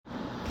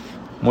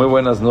Muy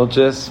buenas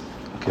noches.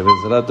 Que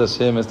Bezrat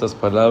Hashem estas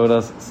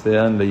palabras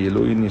sean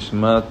Leilui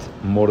Nishmat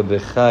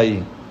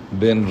Mordejai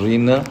Ben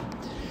Rina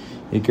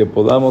y que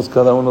podamos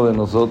cada uno de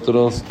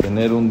nosotros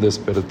tener un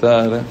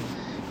despertar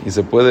y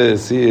se puede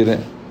decir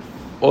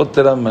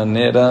otra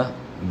manera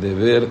de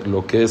ver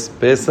lo que es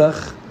Pesaj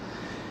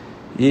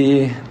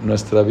y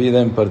nuestra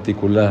vida en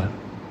particular.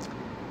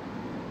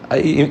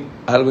 Hay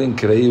algo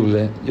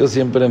increíble. Yo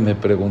siempre me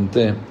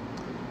pregunté.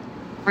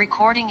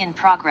 Recording in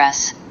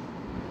progress.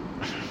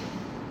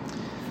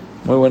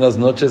 Muy buenas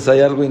noches. Hay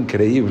algo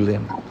increíble,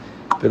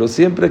 pero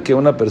siempre que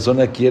una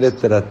persona quiere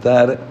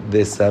tratar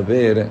de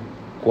saber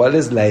cuál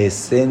es la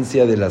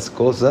esencia de las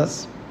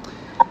cosas,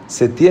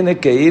 se tiene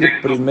que ir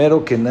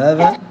primero que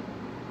nada,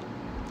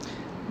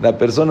 la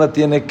persona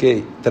tiene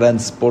que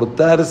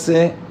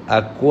transportarse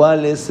a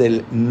cuál es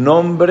el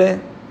nombre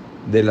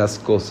de las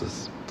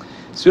cosas.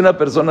 Si una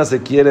persona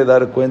se quiere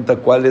dar cuenta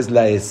cuál es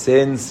la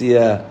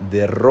esencia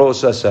de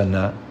Rosh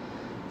Hashanah,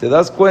 te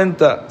das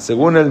cuenta,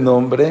 según el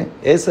nombre,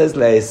 esa es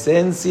la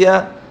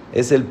esencia,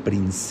 es el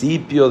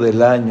principio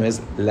del año,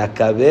 es la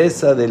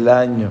cabeza del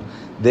año.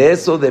 De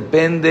eso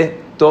depende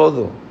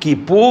todo.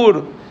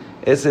 Kippur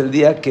es el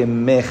día que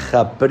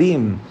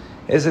mejaprim,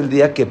 es el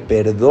día que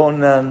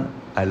perdonan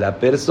a la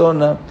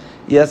persona,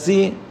 y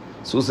así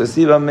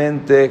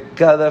sucesivamente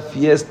cada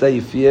fiesta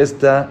y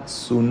fiesta,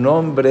 su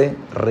nombre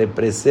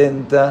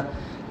representa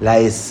la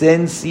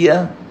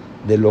esencia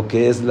de lo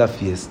que es la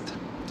fiesta.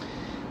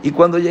 Y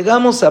cuando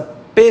llegamos a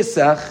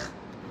Pesaj,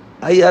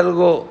 hay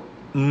algo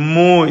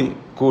muy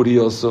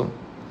curioso.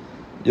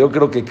 Yo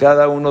creo que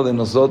cada uno de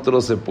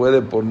nosotros se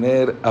puede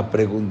poner a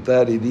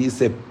preguntar y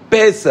dice,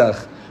 Pesaj,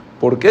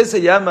 ¿por qué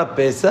se llama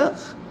Pesaj?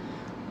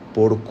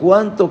 Por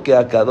cuanto que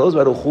Akadosh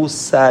Baruj Hu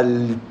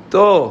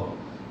saltó,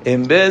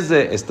 en vez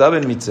de, estaba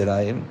en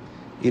Mitzraim,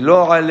 y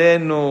lo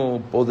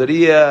alenu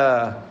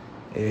podría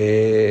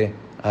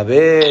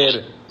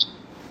haber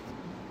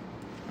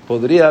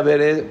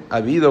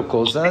habido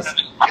cosas,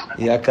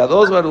 y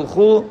Akadosh Baruj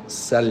Hu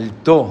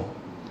saltó.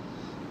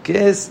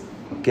 ¿Qué es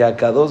que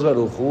Akadosh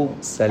Baruj Hu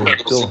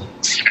saltó?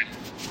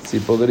 Si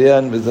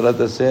podrían, Bezrat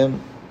Hashem,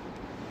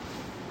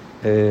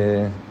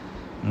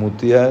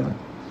 mutear,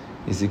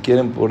 y si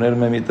quieren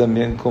ponerme a mí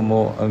también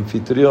como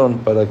anfitrión,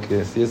 para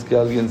que si es que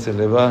alguien se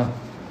le va,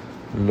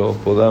 lo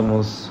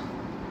podamos.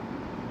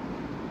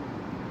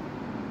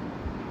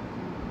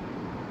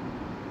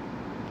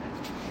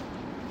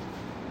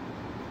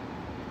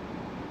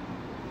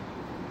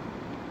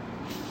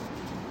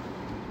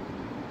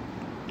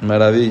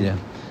 Maravilla,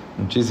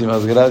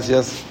 muchísimas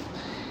gracias.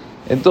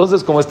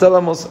 Entonces, como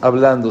estábamos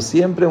hablando,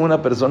 siempre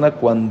una persona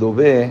cuando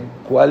ve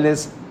cuál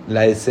es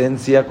la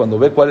esencia, cuando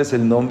ve cuál es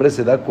el nombre,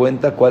 se da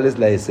cuenta cuál es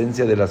la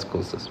esencia de las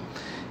cosas.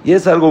 Y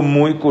es algo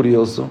muy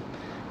curioso,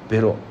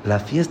 pero la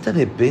fiesta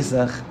de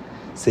Pesaj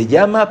se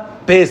llama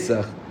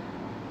Pesaj.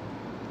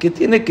 ¿Qué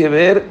tiene que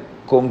ver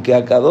con que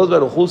Akadosh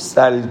Baruj Hu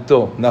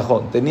saltó?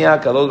 Najón, tenía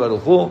Akadosh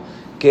Baruj Hu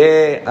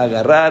que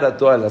agarrar a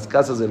todas las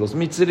casas de los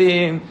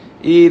Mitzraim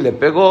y le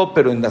pegó,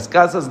 pero en las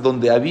casas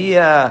donde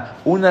había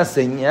una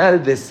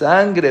señal de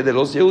sangre de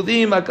los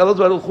Yehudim, Akadosh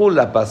Baruj Hu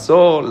la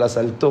pasó, la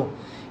saltó.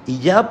 Y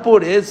ya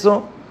por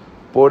eso,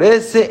 por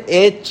ese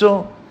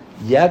hecho,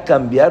 ya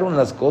cambiaron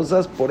las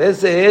cosas, por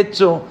ese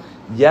hecho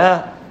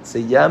ya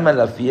se llama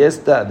la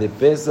fiesta de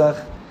Pesaj.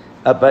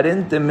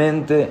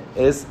 Aparentemente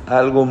es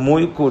algo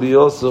muy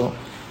curioso,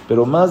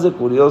 pero más de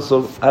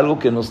curioso, algo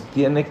que nos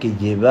tiene que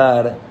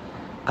llevar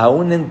a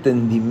un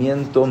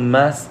entendimiento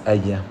más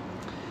allá.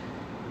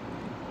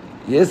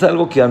 Y es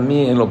algo que a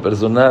mí, en lo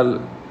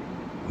personal,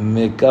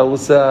 me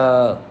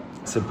causa,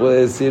 se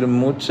puede decir,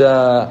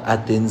 mucha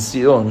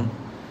atención,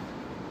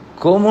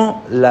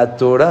 cómo la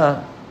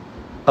Torah,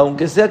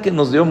 aunque sea que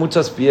nos dio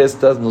muchas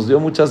fiestas, nos dio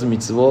muchas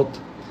mitzvot,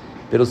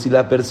 pero si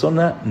la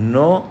persona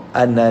no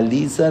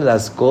analiza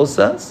las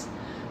cosas,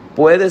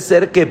 puede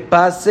ser que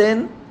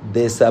pasen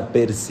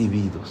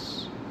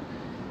desapercibidos.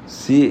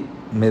 Sí,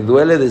 me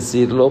duele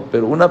decirlo,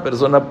 pero una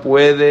persona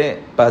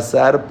puede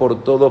pasar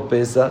por todo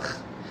Pesaj,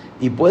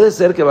 y puede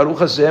ser que Baruch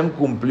Hashem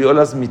cumplió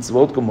las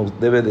mitzvot como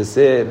debe de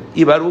ser,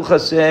 y Baruch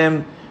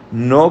Hashem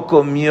no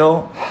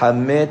comió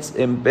hametz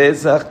en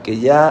Pesaj, que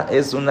ya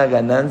es una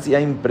ganancia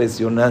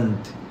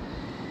impresionante.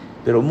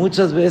 Pero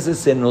muchas veces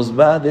se nos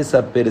va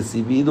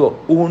desapercibido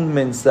un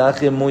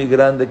mensaje muy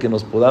grande que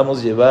nos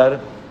podamos llevar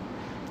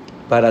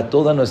para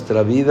toda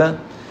nuestra vida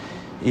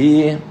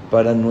y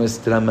para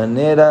nuestra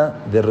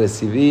manera de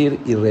recibir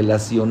y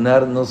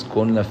relacionarnos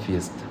con la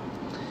fiesta.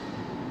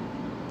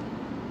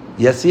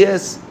 Y así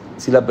es.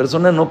 Si la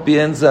persona no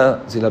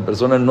piensa, si la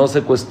persona no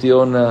se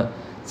cuestiona,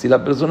 si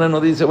la persona no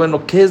dice,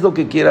 bueno, ¿qué es lo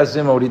que quiere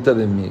Hashem ahorita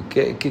de mí?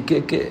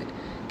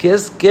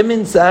 ¿Qué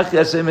mensaje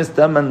Hashem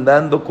está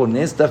mandando con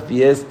esta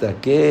fiesta?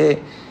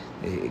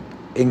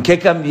 ¿En qué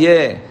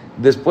cambié?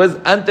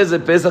 Antes de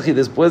Pesaj y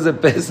después de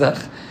Pesaj,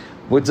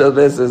 muchas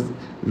veces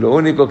lo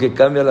único que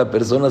cambia a la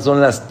persona son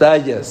las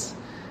tallas.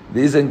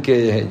 Dicen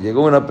que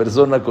llegó una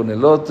persona con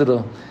el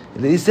otro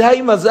y le dice,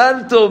 ¡ay, más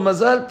alto!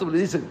 Le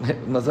dice,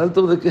 ¿más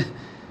alto de qué?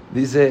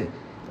 Dice,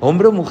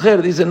 ¿Hombre o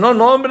mujer? Dice, no,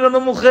 hombre, no,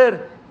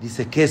 mujer.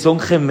 Dice, ¿qué? ¿Son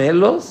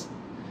gemelos?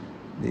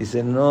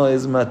 Dice, no,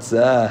 es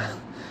matzá.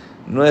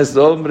 No es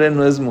hombre,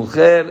 no es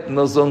mujer,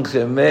 no son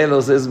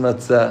gemelos, es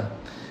matzá.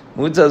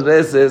 Muchas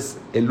veces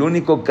el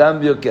único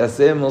cambio que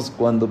hacemos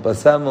cuando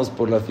pasamos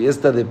por la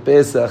fiesta de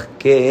Pesaj,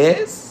 ¿qué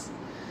es?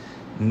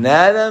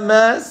 Nada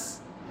más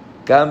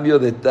cambio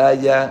de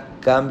talla,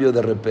 cambio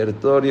de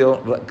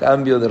repertorio,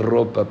 cambio de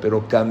ropa,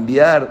 pero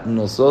cambiar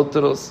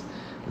nosotros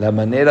la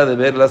manera de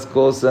ver las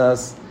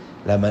cosas,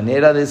 la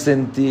manera de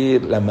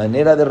sentir, la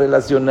manera de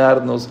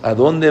relacionarnos, a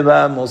dónde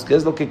vamos, qué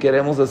es lo que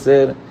queremos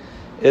hacer,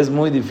 es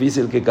muy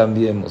difícil que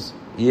cambiemos.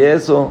 Y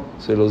eso,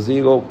 se los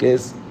digo, que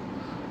es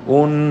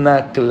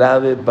una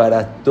clave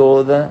para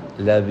toda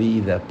la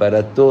vida,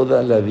 para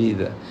toda la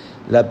vida.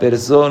 La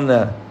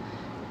persona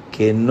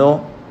que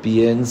no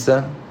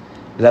piensa,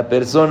 la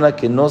persona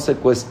que no se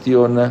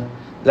cuestiona,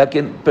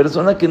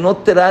 persona que no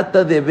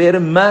trata de ver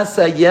más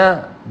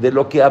allá de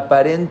lo que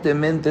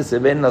aparentemente se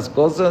ven las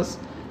cosas,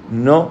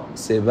 no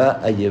se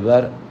va a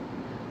llevar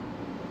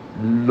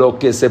lo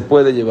que se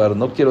puede llevar.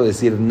 No quiero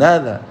decir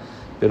nada,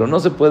 pero no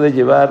se puede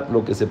llevar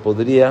lo que se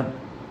podría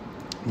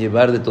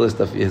llevar de toda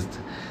esta fiesta.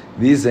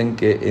 Dicen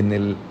que en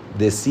el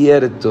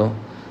desierto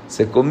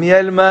se comía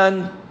el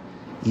man,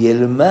 y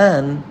el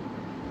man,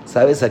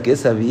 ¿sabes a qué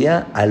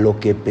sabía? A lo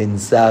que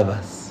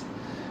pensabas.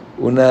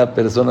 Una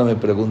persona me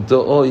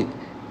preguntó hoy,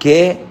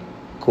 ¿qué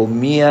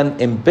comían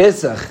en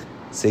Pesaj?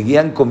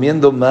 ¿Seguían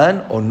comiendo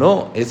man o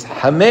no? Es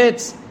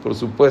hametz. Por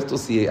supuesto,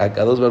 si a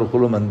Kadosh Baruj Hu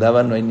lo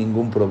mandaba, no hay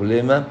ningún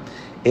problema.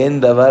 En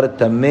davar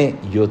tamé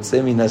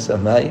yotze min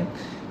hashamayim.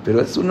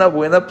 Pero es una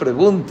buena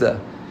pregunta.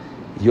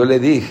 Yo le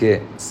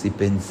dije, si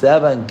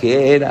pensaban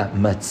que era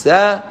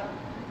matzá,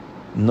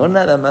 no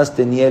nada más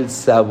tenía el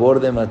sabor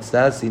de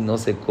matzá, sino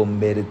se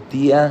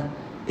convertía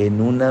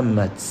en una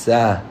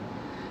matzá.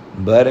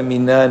 Bar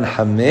minan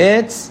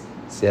hametz,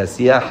 se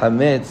hacía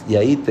hametz, y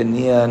ahí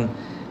tenían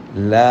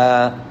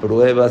la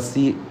prueba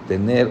si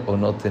tener o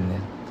no tener.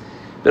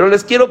 Pero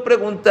les quiero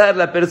preguntar,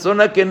 la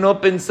persona que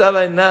no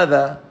pensaba en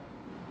nada,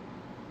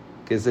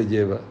 ¿qué se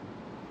lleva?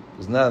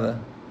 Pues nada,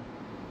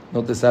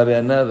 no te sabe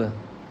a nada.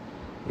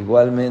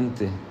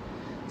 Igualmente,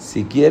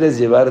 si quieres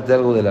llevarte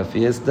algo de la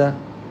fiesta,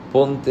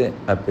 ponte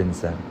a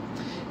pensar.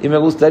 Y me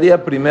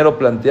gustaría primero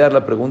plantear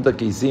la pregunta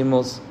que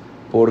hicimos,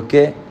 ¿por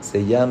qué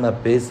se llama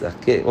Pesaj?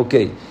 ¿Qué? Ok,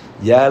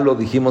 ya lo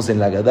dijimos en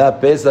la Gadá,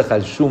 Pesaj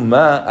al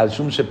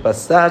Shum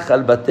Shepasaj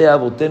al Bate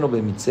Abotenu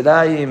be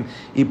Mitzraim,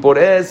 y por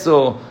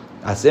eso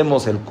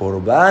hacemos el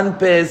Korban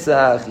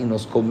Pesaj y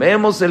nos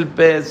comemos el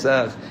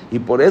Pesaj, y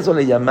por eso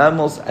le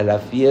llamamos a la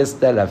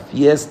fiesta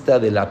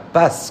de la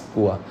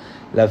Pascua,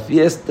 la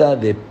fiesta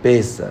de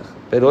Pesaj.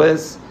 Pero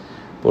es,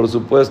 por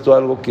supuesto,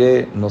 algo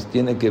que nos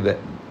tiene que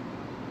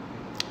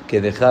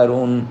dejar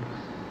un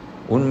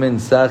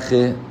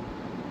mensaje,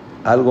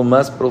 algo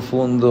más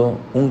profundo,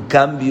 un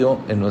cambio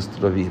en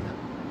nuestra vida.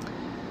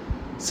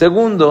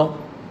 Segundo,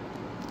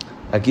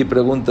 aquí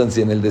preguntan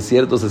si en el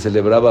desierto se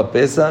celebraba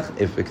Pesaj.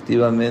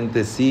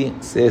 Efectivamente, sí,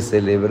 se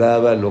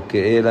celebraba lo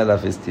que era la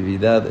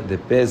festividad de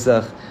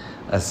Pesaj.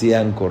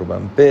 Hacían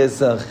Korban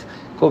Pesaj,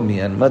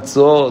 comían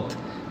matzot,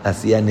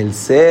 hacían el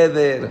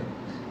seder.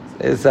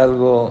 Es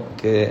algo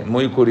que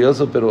muy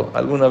curioso, pero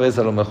alguna vez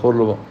a lo mejor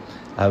lo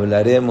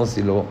hablaremos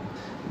y lo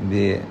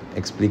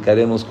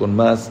explicaremos con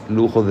más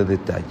lujo de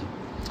detalle.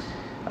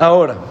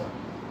 Ahora,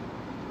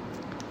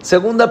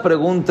 segunda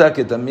pregunta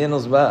que también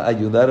nos va a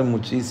ayudar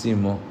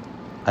muchísimo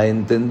a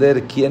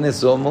entender quiénes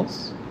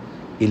somos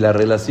y la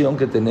relación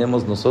que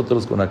tenemos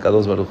nosotros con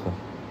Akadosh Baruj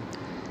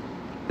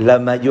Hu. La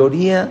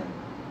mayoría,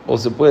 o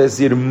se puede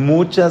decir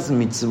muchas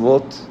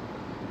mitzvot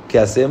que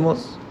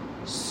hacemos,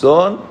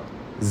 son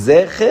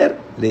Zecher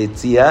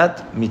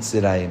Yetziat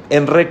Mitzraim,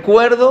 en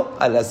recuerdo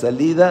a la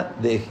salida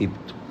de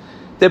Egipto.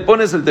 Te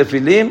pones el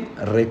tefilín,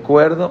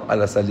 recuerdo a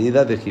la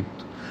salida de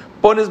Egipto.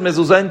 Pones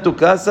mezuzá en tu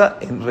casa,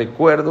 en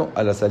recuerdo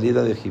a la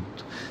salida de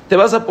Egipto. Te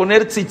vas a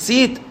poner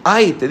tzitzit,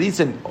 te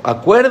dicen,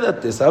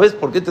 acuérdate, ¿sabes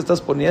por qué te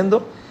estás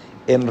poniendo?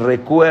 En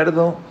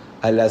recuerdo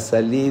a la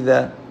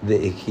salida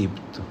de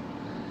Egipto.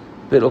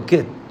 ¿Pero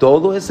qué?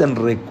 ¿Todo es en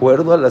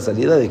recuerdo a la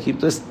salida de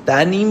Egipto? ¿Es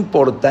tan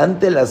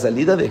importante la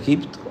salida de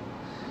Egipto?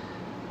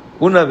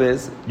 Una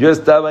vez yo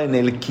estaba en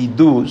el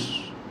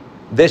Kiddush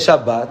de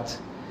Shabbat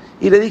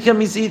y le dije a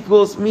mis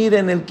hijos,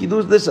 miren, el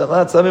Kiddush de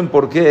Shabbat, ¿saben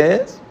por qué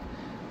es?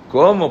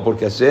 ¿Cómo?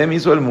 Porque Hashem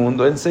hizo el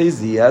mundo en 6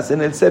 días,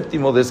 en el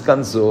 7º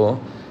descansó,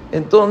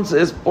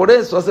 entonces por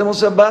eso hacemos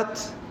Shabbat.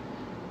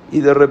 Y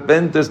de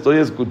repente estoy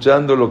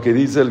escuchando lo que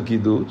dice el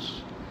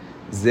Kiddush.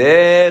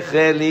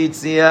 Zecher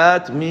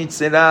Yetziat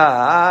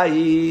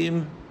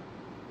Mitzraim,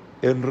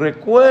 en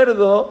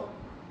recuerdo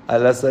a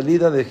la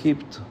salida de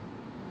Egipto.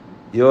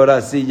 Y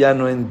ahora sí ya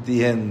no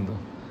entiendo.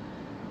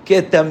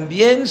 ¿Que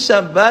también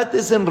Shabbat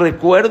es en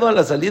recuerdo a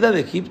la salida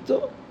de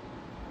Egipto?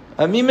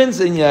 A mí me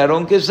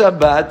enseñaron que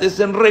Shabbat es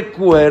en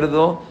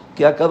recuerdo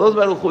que Akadosh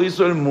Baruj Hu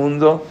hizo el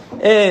mundo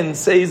en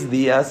 6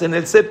 días, en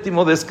el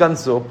 7º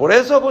descansó. Por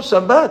eso hago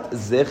Shabbat,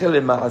 Zecher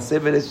leMaaseh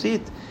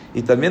Bereshit.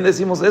 Y también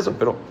decimos eso,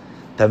 pero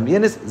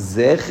también es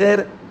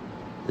Zecher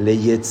le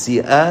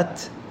Yetziat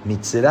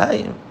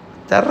Mitzraim.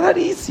 Está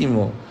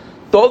rarísimo.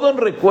 Todo en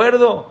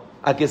recuerdo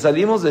a que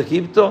salimos de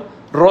Egipto.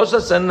 Rosh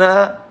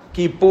Hashanah,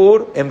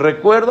 Kippur, en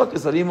recuerdo a que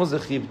salimos de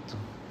Egipto.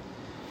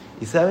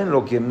 ¿Y saben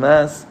lo que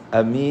más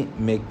a mí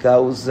me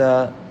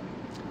causa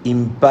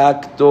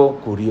impacto,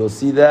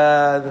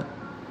 curiosidad?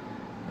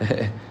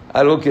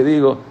 Algo que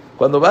digo,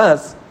 cuando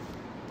vas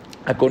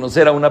a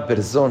conocer a una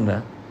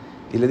persona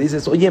y le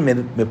dices, oye,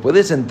 ¿me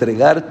puedes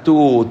entregar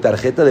tu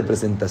tarjeta de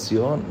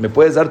presentación? ¿Me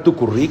puedes dar tu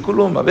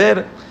currículum? A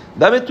ver,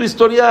 dame tu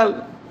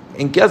historial.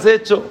 ¿En qué has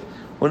hecho?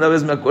 Una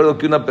vez me acuerdo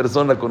que una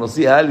persona,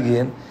 conocía a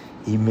alguien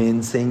y me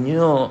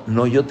enseñó,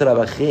 yo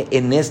trabajé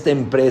en esta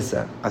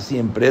empresa, así,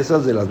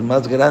 empresas de las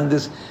más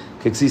grandes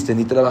que existen,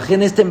 y trabajé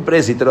en esta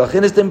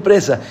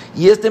empresa,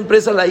 y esta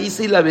empresa la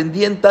hice y la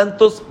vendí en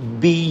tantos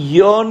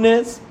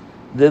billones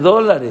de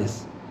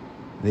dólares.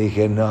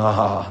 Dije,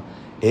 no,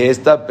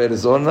 esta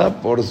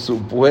persona, por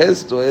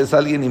supuesto, es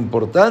alguien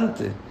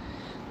importante.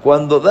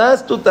 Cuando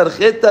das tu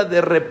tarjeta de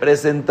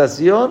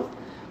representación,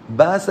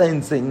 vas a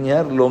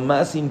enseñar lo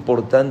más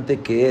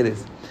importante que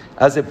eres.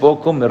 Hace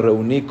poco me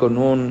reuní con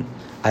un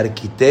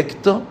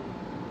arquitecto,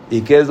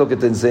 ¿y qué es lo que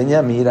te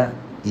enseña? Mira,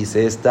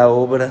 hice esta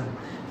obra,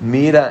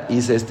 mira,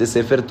 hice este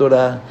Sefer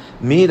Torah,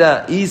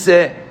 mira,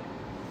 hice...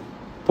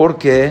 ¿Por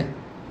qué?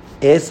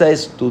 Esa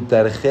es tu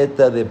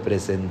tarjeta de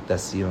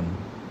presentación.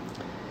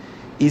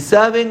 ¿Y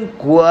saben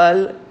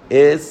cuál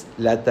es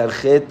la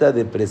tarjeta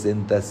de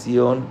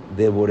presentación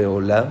de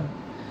Boreolam?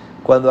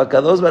 Cuando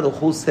Akadosh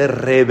Baruj Hu se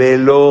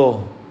reveló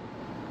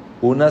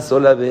una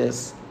sola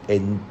vez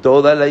en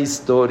toda la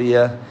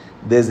historia,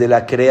 desde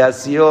la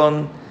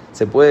creación,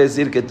 se puede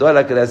decir que toda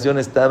la creación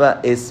estaba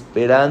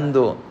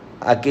esperando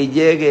a que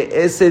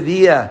llegue ese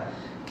día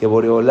que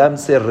Boreolam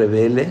se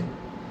revele,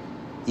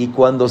 y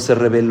cuando se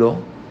reveló,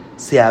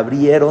 se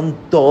abrieron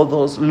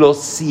todos los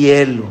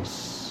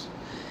cielos.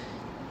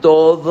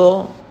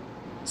 Todo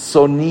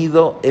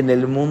sonido en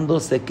el mundo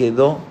se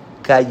quedó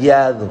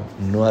callado,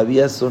 no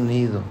había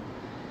sonido.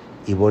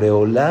 Y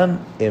Boreolam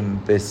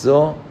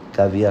empezó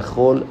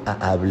Kaviahol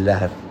a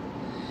hablar.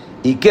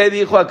 ¿Y qué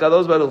dijo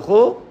Akadosh Baruj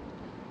Hu?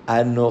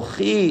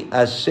 Anoji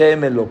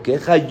Hashem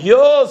Elokeja,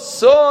 yo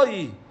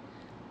soy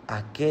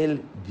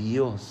aquel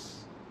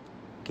Dios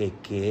que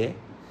 ¿qué?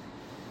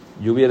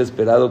 Yo hubiera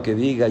esperado que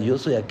diga, yo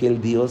soy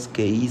aquel Dios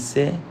que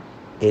hice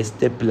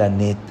este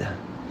planeta,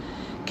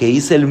 que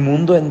hice el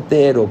mundo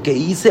entero, que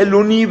hice el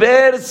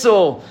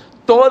universo,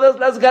 todas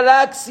las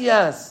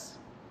galaxias.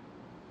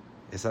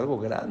 Es algo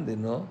grande,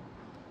 ¿no?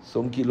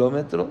 Son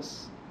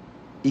kilómetros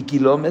y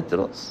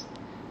kilómetros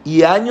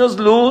y años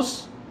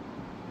luz.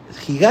 Es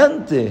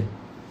gigante.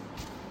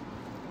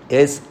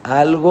 Es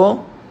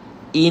algo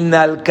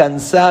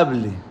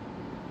inalcanzable.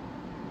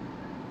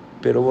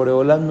 Pero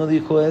Boreolam no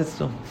dijo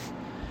eso.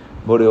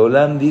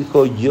 Boreolam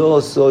dijo,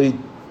 yo soy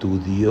tu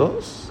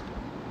Dios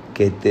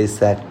que te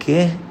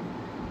saqué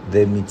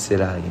de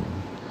Mitzraim.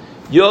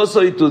 Yo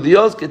soy tu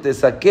Dios que te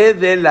saqué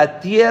de la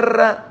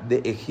tierra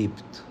de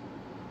Egipto.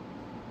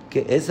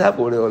 Que esa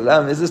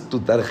Boreolam, esa es tu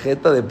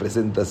tarjeta de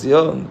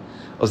presentación.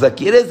 O sea,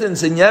 ¿quieres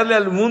enseñarle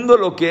al mundo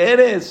lo que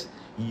eres?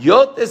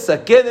 Yo te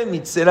saqué de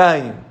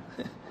Mitzraim.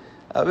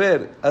 A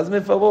ver,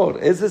 hazme favor,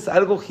 ese es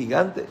algo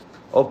gigante.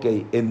 Ok,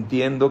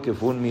 entiendo que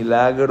fue un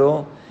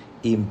milagro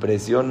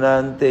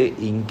impresionante,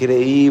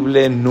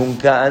 increíble,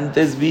 nunca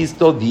antes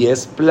visto,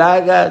 10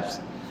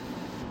 plagas.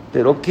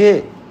 ¿Pero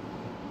qué?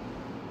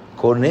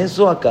 Con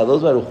eso,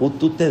 Akadosh Baruj Hu,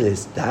 tú te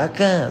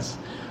destacas.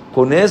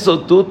 Con eso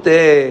tú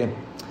te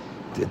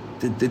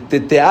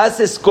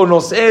haces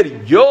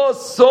conocer. Yo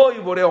soy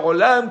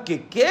Boreolam,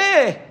 que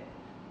 ¿qué?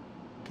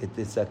 Que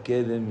te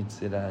saqué de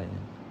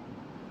Mitzraim.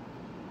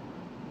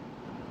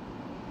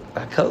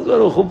 Akadosh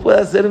Baruj Hu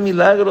puede hacer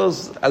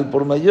milagros al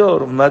por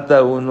mayor. Mata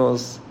a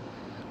unos,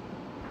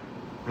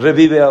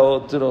 revive a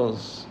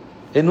otros.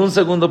 En un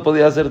segundo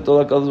podía hacer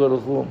todo Akadosh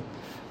Baruj Hu.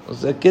 O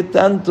sea, ¿qué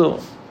tanto?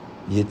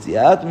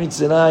 Yetziat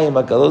Mitzraim,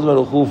 Akadosh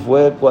Baruj Hu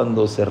fue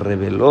cuando se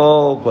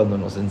reveló, cuando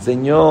nos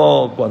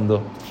enseñó,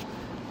 cuando...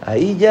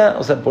 Ahí ya,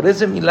 o sea, por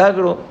ese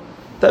milagro.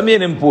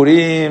 También en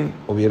Purim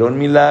hubieron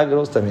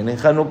milagros, también en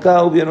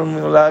Hanukkah hubieron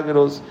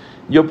milagros.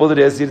 Yo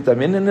podría decir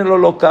también en el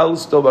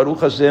Holocausto, Baruch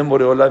Hashem,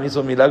 Boreolam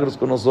hizo milagros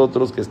con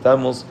nosotros que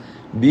estamos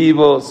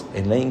vivos,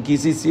 en la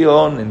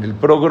Inquisición, en el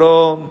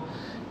Pogrom,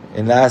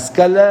 en la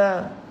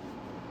Ascalá.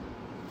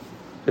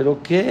 ¿Pero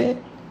qué?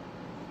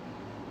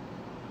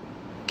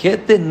 ¿Qué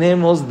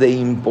tenemos de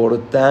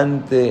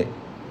importante?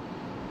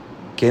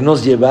 ¿Qué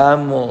nos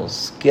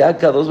llevamos? ¿Qué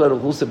Akadosh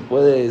Baruj Hu se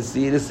puede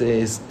decir?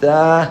 Se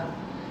está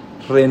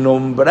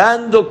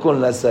renombrando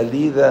con la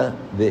salida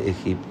de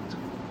Egipto.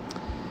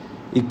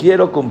 Y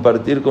quiero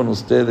compartir con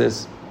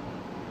ustedes,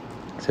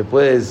 se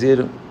puede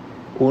decir,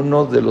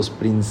 uno de los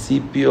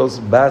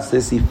principios,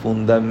 bases y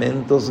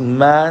fundamentos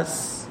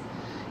más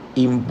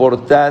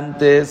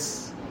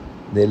importantes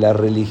de la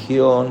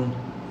religión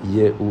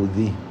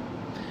Yehudí.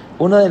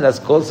 Una de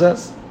las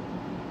cosas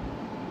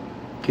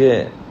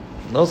que,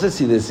 no sé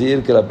si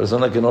decir que la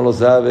persona que no lo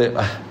sabe,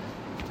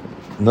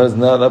 no es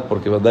nada,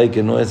 porque verdad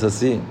que no es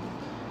así,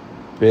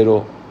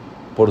 pero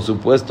por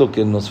supuesto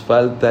que nos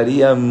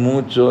faltaría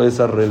mucho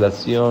esa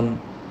relación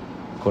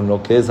con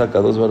lo que es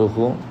Akadosh Baruj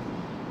Hu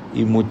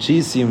y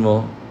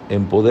muchísimo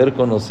en poder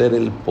conocer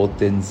el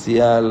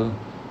potencial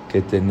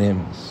que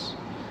tenemos,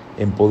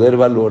 en poder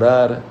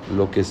valorar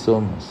lo que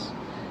somos,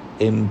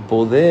 en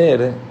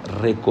poder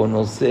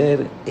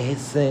reconocer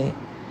ese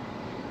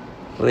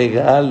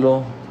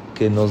regalo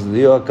que nos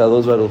dio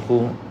Akadosh Baruj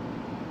Hu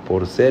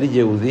por ser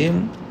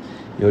Yehudim.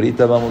 Y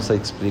ahorita vamos a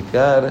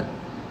explicar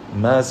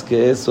más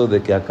que eso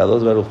de que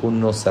Akadosh Baruj Hu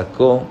nos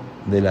sacó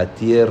de la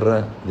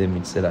tierra de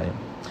Mitzraim.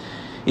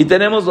 Y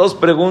tenemos dos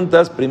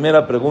preguntas.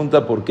 Primera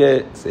pregunta, ¿por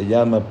qué se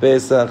llama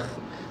Pesaj?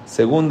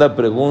 Segunda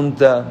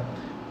pregunta,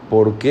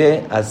 ¿por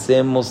qué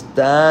hacemos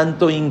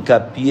tanto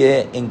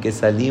hincapié en que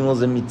salimos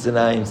de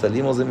Mitzraim?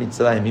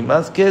 Y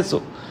más que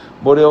eso,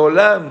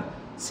 Boreolam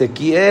se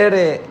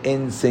quiere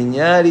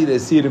enseñar y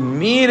decir,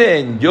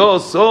 miren, yo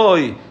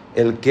soy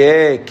el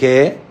que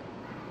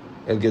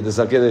te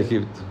saqué de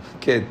Egipto.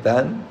 Qué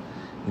tan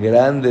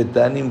grande,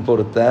 tan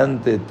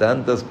importante,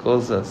 tantas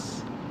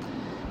cosas.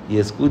 Y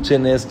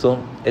escuchen esto,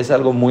 es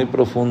algo muy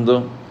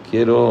profundo.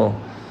 Quiero,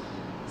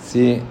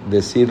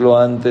 decirlo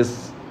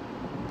antes.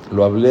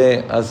 Lo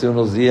hablé hace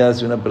unos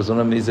días y una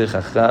persona me dice,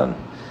 jajam,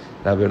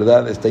 la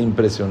verdad está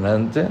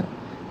impresionante,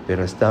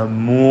 pero está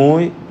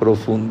muy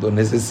profundo.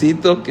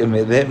 Necesito que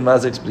me dé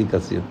más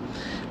explicación.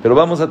 Pero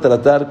vamos a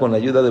tratar con la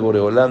ayuda de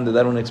Boreolam de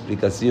dar una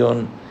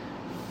explicación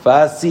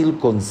fácil,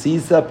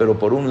 concisa, pero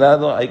por un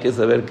lado hay que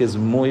saber que es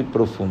muy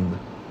profunda.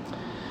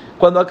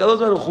 Cuando Akadosh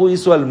Baruj Hu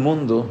hizo al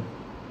mundo,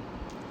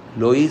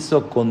 lo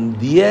hizo con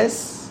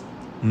 10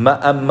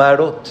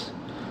 ma'amarot,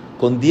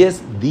 con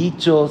 10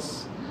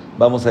 dichos,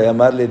 vamos a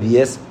llamarle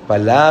 10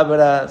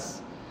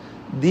 palabras,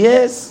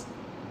 10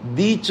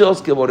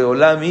 dichos que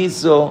Boreolam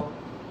hizo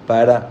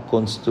para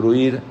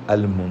construir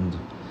al mundo.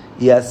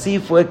 Y así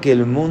fue que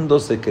el mundo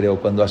se creó.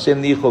 Cuando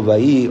Hashem dijo,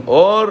 Vayi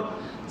Or,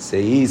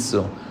 se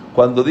hizo.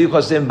 Cuando dijo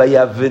Hashem,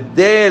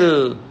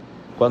 Vayavdel,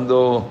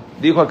 cuando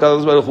dijo a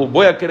Akadosh Baruj Hu,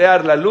 voy a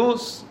crear la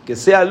luz, que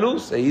sea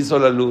luz, se hizo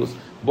la luz.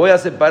 Voy a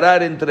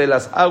separar entre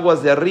las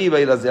aguas de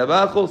arriba y las de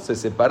abajo, se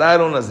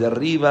separaron las de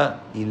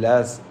arriba y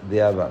las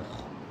de abajo.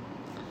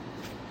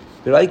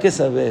 Pero hay que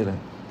saber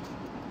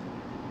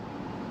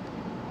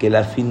que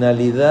la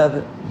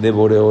finalidad de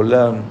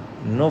Boreolam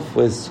no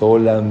fue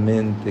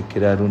solamente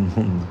crear un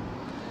mundo,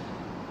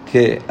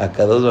 que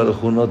Akadosh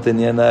Baruj Hu no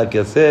tenía nada que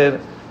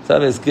hacer.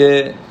 ¿Sabes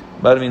qué?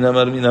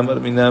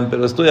 Barminam,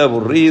 pero estoy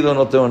aburrido,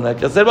 no tengo nada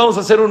que hacer. Vamos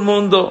a hacer un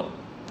mundo,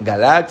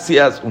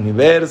 galaxias,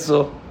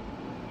 universo.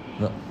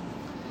 No.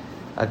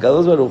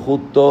 Akadosh Baruj Hu,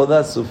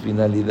 toda su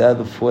finalidad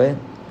fue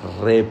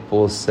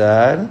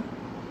reposar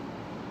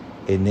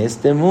en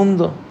este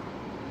mundo,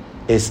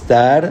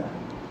 estar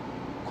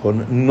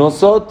con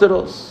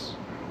nosotros.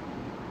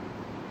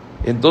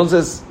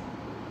 Entonces,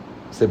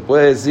 se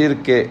puede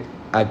decir que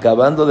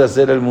acabando de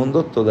hacer el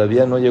mundo,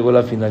 todavía no llegó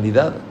la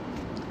finalidad.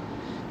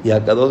 Y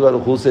Akadosh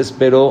Baruj Hu se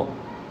esperó,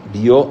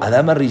 vio,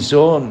 Adam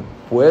Arishon,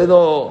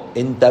 ¿puedo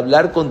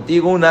entablar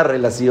contigo una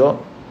relación?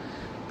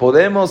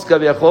 Podemos,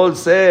 Kaviahol,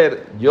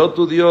 ser yo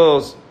tu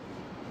Dios,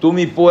 tú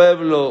mi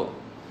pueblo.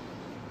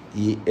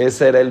 Y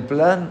ese era el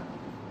plan.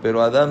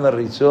 Pero Adam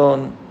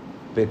Arishon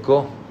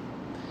pecó.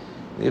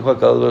 Dijo a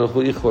Akadosh Baruj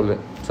Hu, híjole,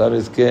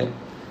 ¿sabes qué?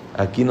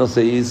 Aquí no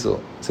se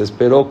hizo. Se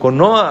esperó con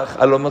Noah.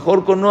 A lo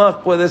mejor con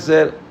Noah puede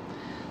ser.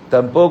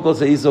 Tampoco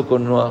se hizo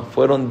con Noah.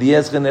 Fueron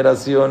 10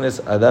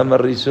 generaciones. Adam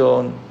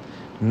Arishon,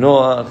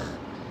 Noah.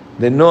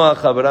 De Noah,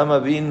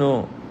 Abraham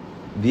vino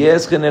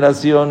 10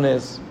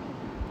 generaciones.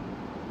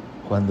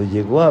 Cuando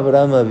llegó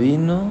Abraham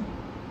vino,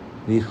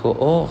 dijo,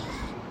 oh,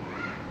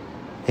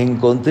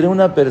 encontré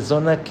una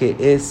persona que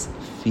es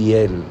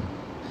fiel.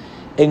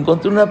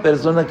 Encontré una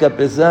persona que a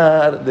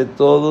pesar de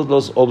todos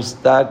los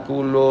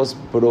obstáculos,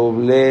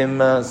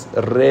 problemas,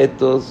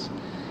 retos,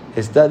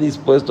 está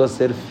dispuesto a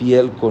ser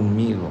fiel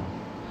conmigo.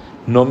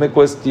 No me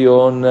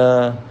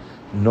cuestiona,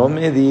 no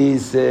me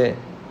dice.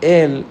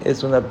 Él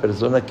es una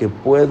persona que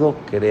puedo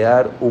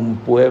crear un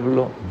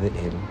pueblo de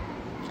él.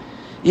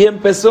 Y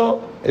empezó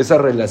esa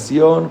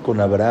relación con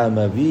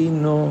Abraham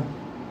vino,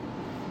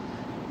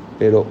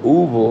 pero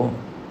hubo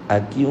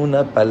aquí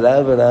una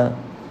palabra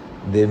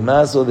de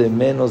más o de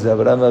menos de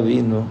Abraham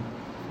vino,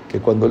 que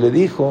cuando le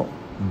dijo,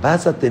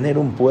 vas a tener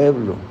un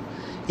pueblo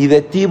y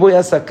de ti voy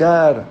a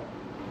sacar.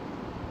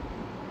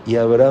 Y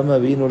Abraham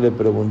vino le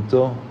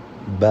preguntó,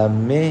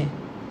 Bamé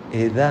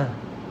edad,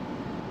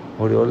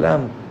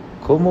 Boreolam,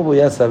 ¿cómo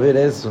voy a saber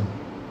eso?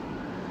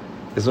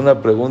 Es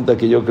una pregunta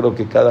que yo creo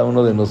que cada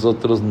uno de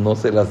nosotros no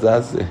se las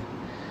hace.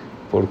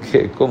 ¿Por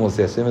qué? ¿Cómo?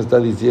 Si Hashem está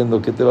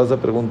diciendo, ¿qué te vas a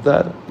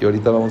preguntar? Y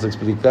ahorita vamos a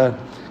explicar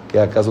que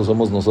acaso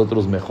somos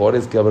nosotros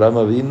mejores que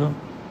Abraham vino.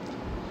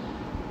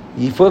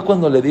 Y fue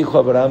cuando le dijo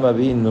a Abraham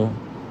vino,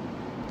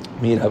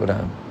 mira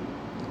Abraham,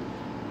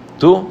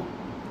 tú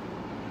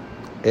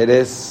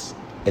eres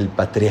el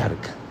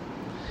patriarca.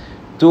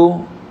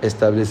 Tú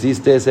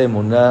estableciste esa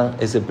emuná,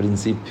 ese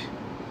principio,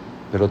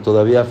 pero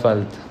todavía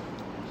falta.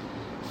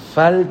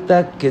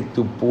 Falta que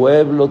tu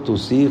pueblo,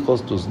 tus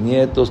hijos, tus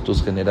nietos,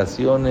 tus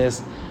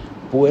generaciones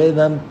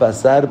puedan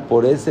pasar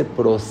por ese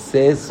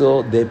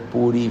proceso de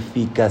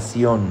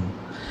purificación,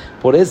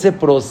 por ese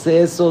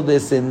proceso de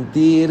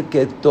sentir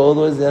que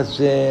todo es de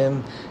Hashem,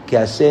 que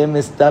Hashem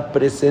está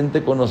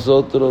presente con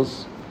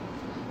nosotros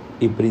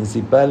y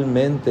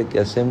principalmente que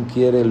Hashem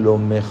quiere lo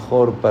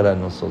mejor para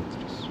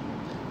nosotros.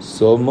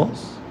 Somos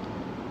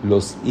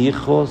los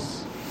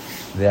hijos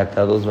de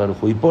Akadosh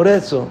Baruj Hu. Y por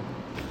eso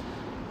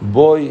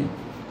voy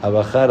a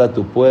bajar a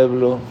tu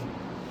pueblo,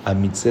 a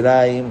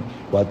Mitzraim,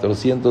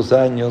 400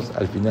 años,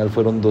 al final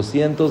fueron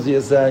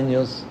 210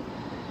 años,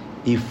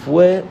 y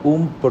fue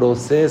un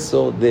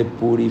proceso de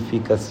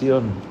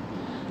purificación,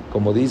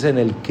 como dicen,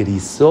 el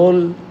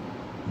crisol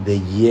de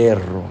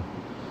hierro,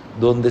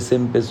 donde se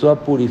empezó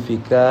a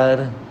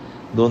purificar,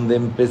 donde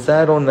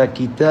empezaron a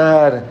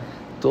quitar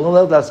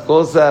todas las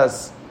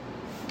cosas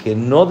que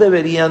no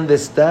deberían de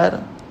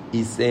estar,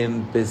 y se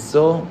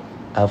empezó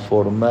a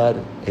formar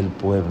el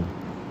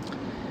pueblo.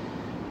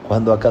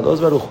 Cuando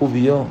Akadosh Baruj Hu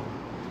vio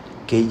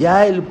que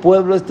ya el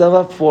pueblo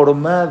estaba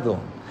formado,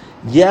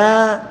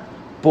 ya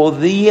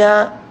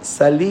podía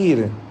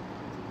salir.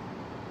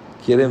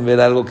 ¿Quieren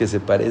ver algo que se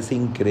parece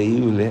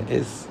increíble?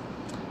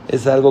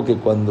 Es algo que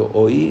cuando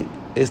oí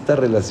esta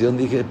relación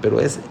dije,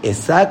 pero es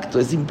exacto,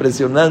 es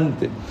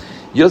impresionante.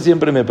 Yo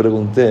siempre me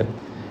pregunté,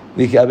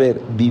 dije, a ver,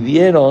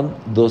 vivieron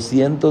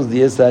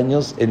 210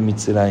 años en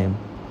Mitzraim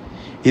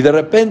y de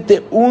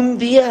repente un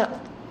día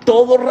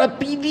todo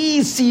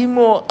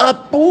rapidísimo,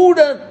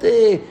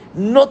 apúrate,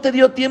 no te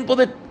dio tiempo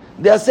de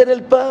hacer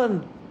el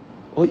pan.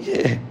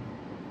 Oye,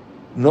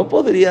 ¿no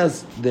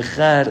podrías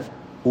dejar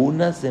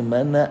una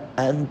semana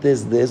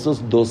antes de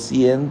esos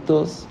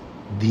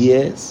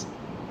 210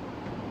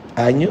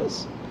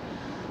 años?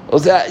 O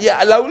sea,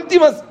 ya la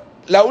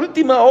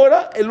última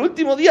hora, el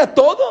último día,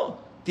 todo.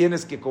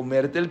 Tienes que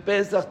comerte el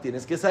Pesaj,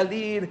 tienes que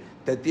salir,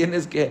 te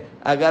tienes que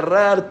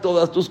agarrar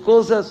todas tus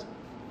cosas.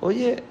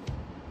 Oye,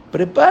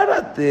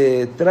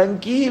 prepárate,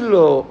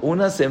 tranquilo,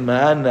 una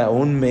semana,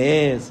 un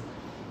mes.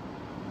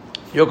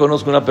 Yo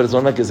conozco una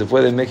persona que se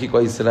fue de México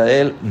a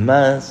Israel,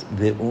 más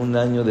de un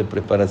año de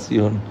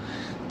preparación.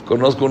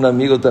 Conozco un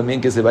amigo también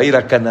que se va a ir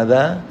a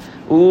Canadá.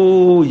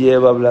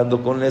 Lleva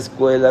hablando con la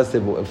escuela,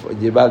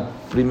 lleva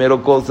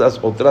primero cosas,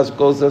 otras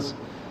cosas.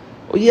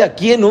 Oye,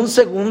 aquí en un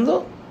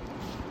segundo.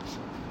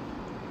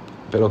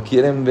 Pero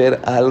quieren ver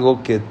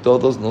algo que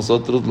todos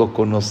nosotros lo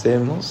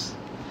conocemos,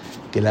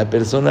 que la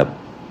persona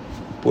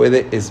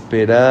puede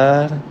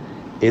esperar,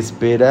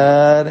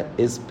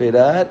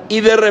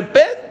 y de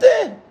repente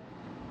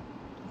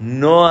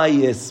no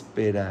hay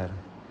esperar.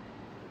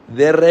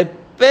 De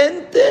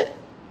repente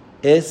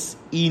es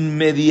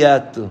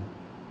inmediato.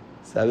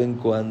 ¿Saben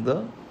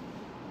cuándo?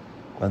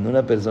 Cuando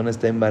una persona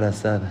está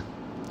embarazada.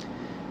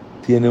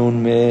 Tiene 1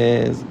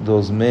 mes,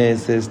 2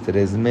 meses,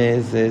 3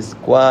 meses,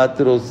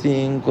 4,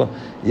 5.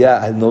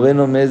 Ya al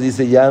 9º mes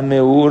dice, ya me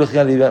urge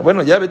aliviar.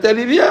 Bueno, ya vete a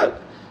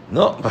aliviar.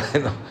 No,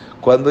 bueno,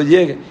 cuando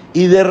llegue.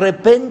 Y de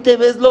repente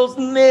ves los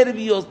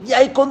nervios, ya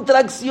hay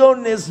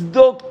contracciones,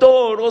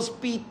 doctor,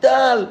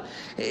 hospital,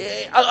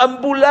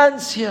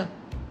 ambulancia.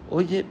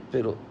 Oye,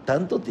 pero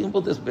tanto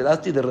tiempo te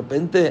esperaste y de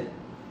repente,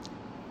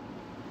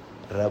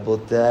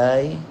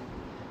 Rabotai,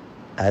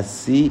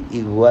 así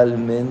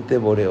igualmente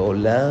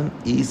Boreolam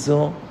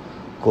hizo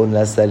con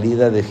la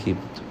salida de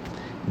Egipto.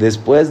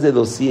 Después de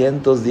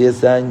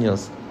 210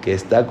 años, que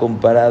está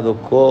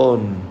comparado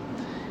con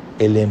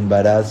el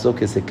embarazo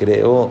que se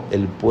creó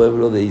el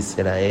pueblo de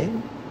Israel,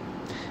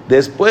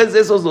 después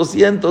de esos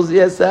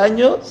 210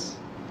 años,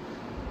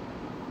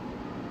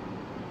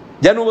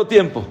 ya no hubo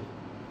tiempo.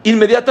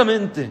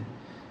 Inmediatamente,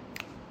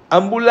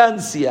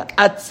 ambulancia,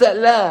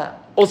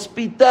 atzalá,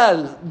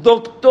 hospital,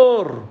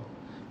 doctor,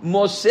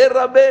 Moshe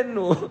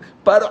Rabenu,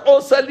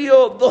 Paró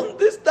salió.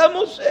 ¿Dónde está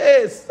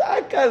Moshe?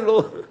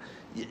 Sácalo.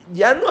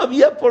 Ya no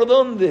había por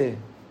dónde.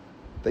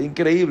 Está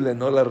increíble,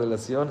 ¿no? La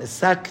relación.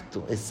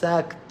 Exacto.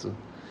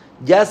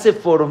 Ya se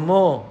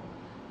formó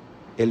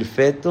el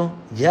feto,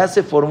 ya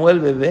se formó el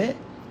bebé,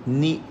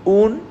 ni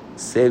un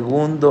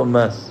segundo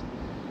más.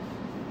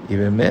 Y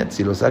Bemet,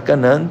 si lo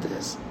sacan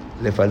antes,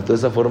 le faltó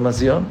esa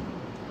formación.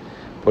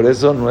 Por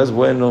eso no es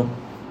bueno,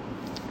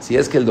 si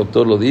es que el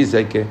doctor lo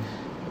dice,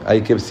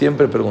 hay que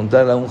siempre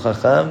preguntar a un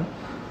jajam,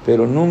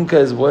 pero nunca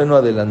es bueno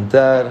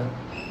adelantar.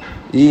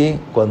 Y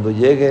cuando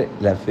llegue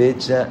la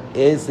fecha,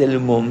 es el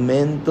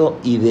momento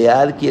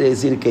ideal, quiere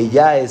decir que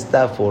ya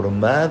está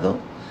formado.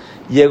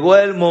 Llegó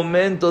el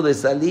momento de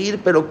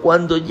salir, pero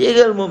cuando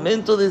llega el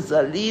momento de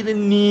salir,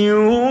 ni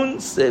un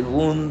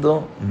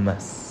segundo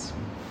más.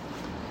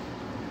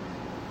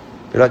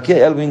 Pero aquí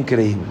hay algo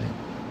increíble.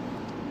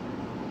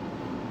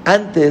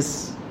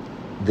 Antes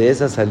de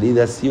esa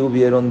salida sí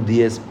hubieron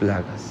 10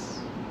 plagas.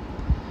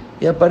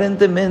 Y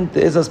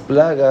aparentemente esas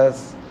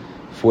plagas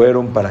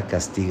fueron para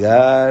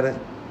castigar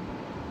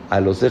a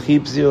los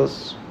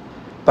egipcios,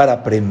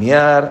 para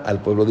premiar al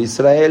pueblo de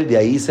Israel. De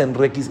ahí se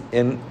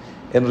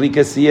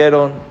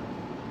enriquecieron.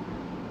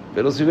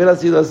 Pero si hubiera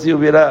sido así,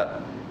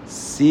 hubiera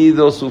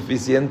sido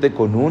suficiente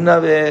con una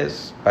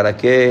vez. ¿Para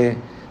qué?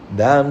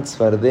 Dam,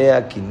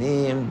 tzfardea,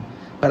 kinim.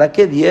 ¿Para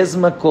qué 10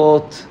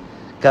 makot?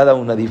 cada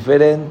una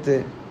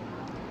diferente.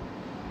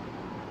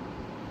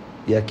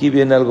 Y aquí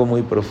viene algo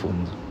muy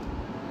profundo.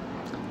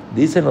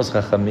 Dicen los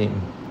Jajamim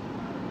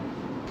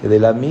que de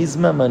la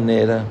misma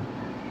manera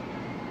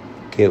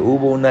que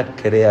hubo una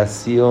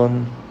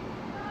creación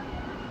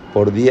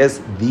por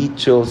 10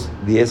 dichos,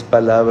 10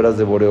 palabras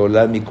de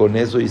Boreolam, y con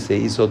eso y se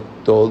hizo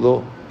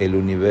todo el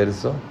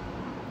universo,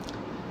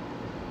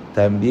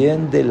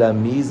 también de la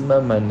misma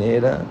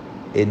manera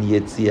en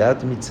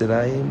Yetziat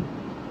Mitzraim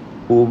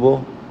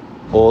hubo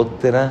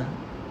otra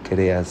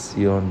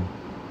creación.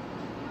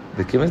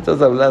 ¿De qué me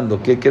estás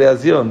hablando? ¿Qué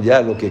creación?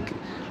 Ya,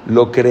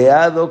 lo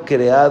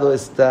creado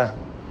está.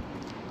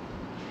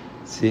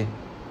 Sí,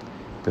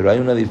 pero hay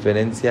una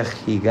diferencia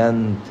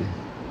gigante.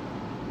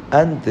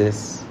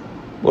 Antes,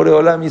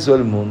 Boreolam hizo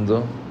el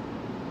mundo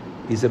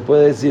y se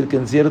puede decir que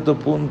en cierto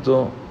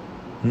punto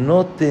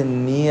no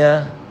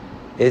tenía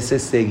ese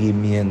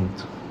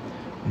seguimiento,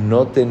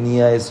 no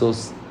tenía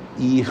esos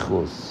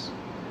hijos,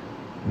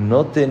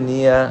 no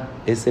tenía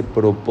ese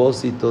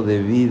propósito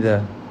de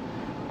vida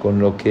con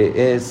lo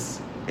que es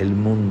el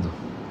mundo.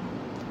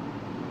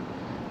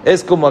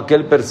 Es como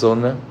aquel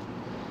persona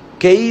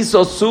que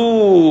hizo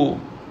su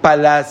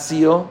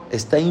palacio,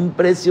 está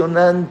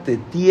impresionante,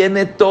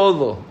 tiene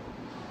todo.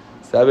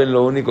 ¿Saben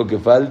lo único que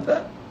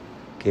falta?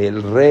 Que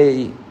el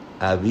rey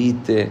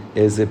habite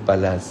ese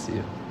palacio.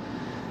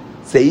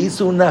 Se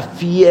hizo una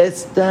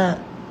fiesta,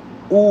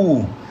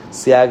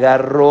 se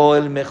agarró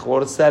el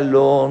mejor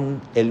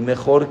salón, el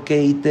mejor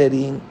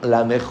catering,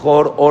 la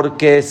mejor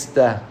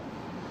orquesta.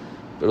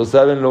 Pero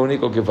 ¿saben lo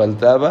único que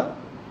faltaba?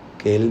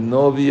 Que el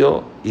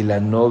novio y la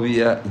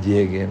novia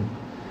lleguen.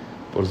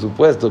 Por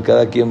supuesto,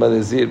 cada quien va a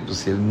decir, pues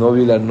si el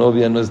novio y la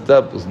novia no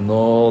está, pues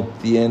no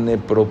tiene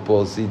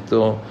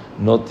propósito,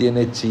 no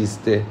tiene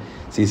chiste.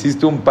 Si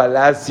hiciste un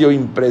palacio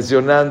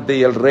impresionante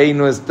y el rey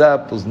no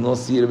está, pues no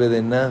sirve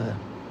de nada.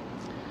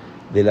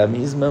 De la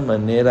misma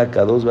manera,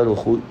 Kadosh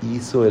Baruj Hu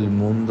hizo el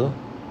mundo,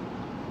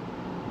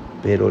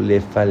 pero le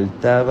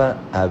faltaba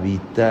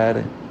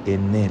habitar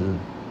en él.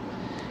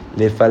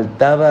 Le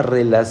faltaba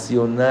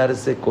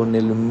relacionarse con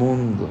el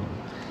mundo.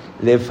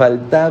 Le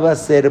faltaba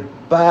ser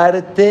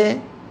parte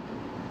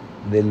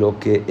de lo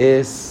que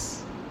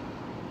es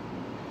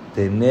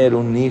tener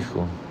un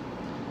hijo.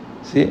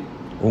 ¿Sí?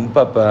 Un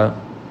papá,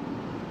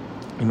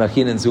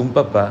 imagínense un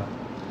papá,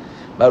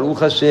 Baruch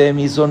Hashem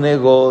hizo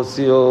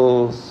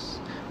negocios,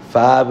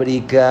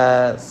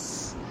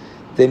 fábricas,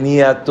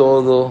 tenía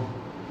todo,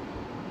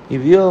 y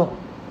vio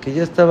que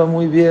ya estaba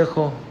muy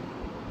viejo.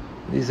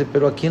 Dice,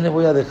 pero ¿a quién le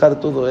voy a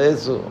dejar todo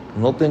eso?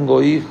 No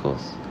tengo hijos.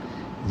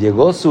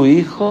 Llegó su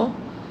hijo,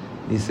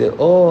 dice,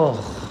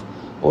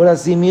 ahora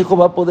sí mi hijo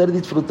va a poder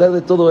disfrutar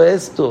de todo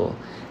esto.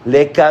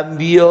 Le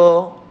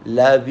cambió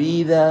la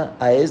vida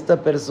a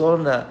esta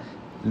persona.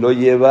 Lo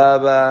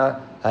llevaba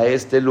a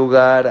este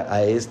lugar,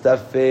 a esta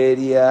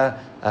feria,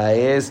 a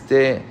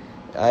esta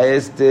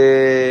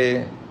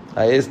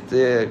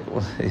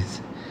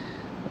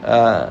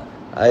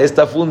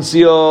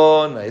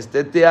función, a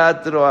este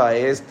teatro, a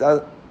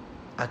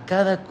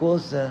cada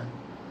cosa.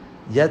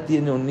 Ya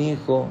tiene un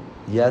hijo,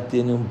 ya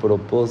tiene un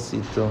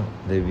propósito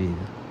de vida.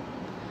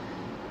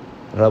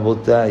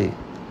 Rabotai,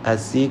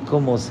 así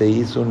como se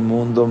hizo un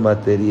mundo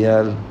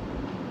material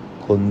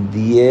con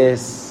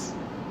 10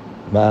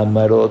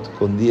 Maamarot,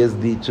 con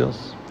 10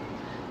 dichos,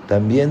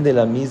 también de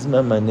la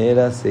misma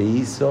manera se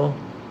hizo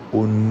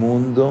un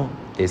mundo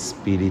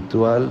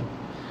espiritual,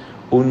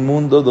 un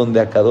mundo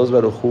donde Akadosh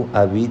Baruj Hu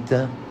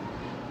habita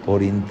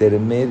por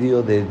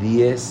intermedio de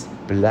 10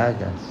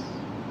 plagas.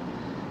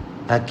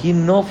 Aquí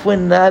no fue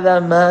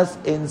nada más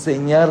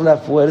enseñar la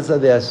fuerza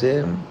de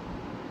Hashem,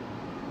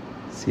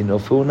 sino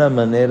fue una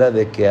manera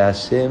de que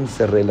Hashem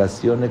se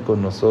relacione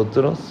con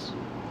nosotros,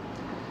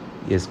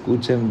 y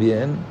escuchen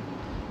bien,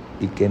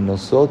 y que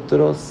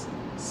nosotros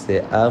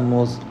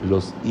seamos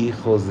los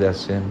hijos de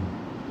Hashem.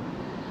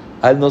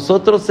 Al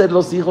nosotros ser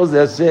los hijos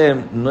de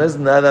Hashem, no es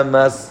nada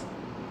más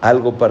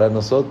algo para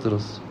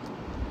nosotros.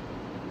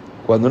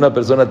 Cuando una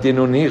persona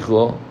tiene un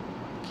hijo,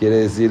 quiere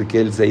decir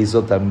que él se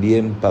hizo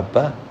también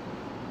papá.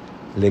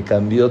 Le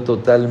cambió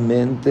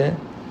totalmente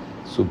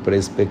su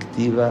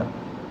perspectiva,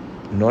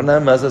 no nada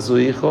más a su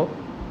hijo,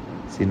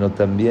 sino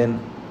también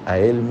a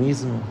él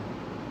mismo.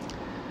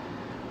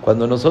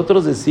 Cuando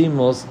nosotros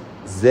decimos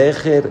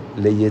Zecher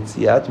le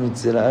Yetziat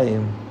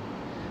Mitzraim,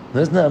 no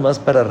es nada más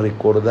para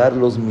recordar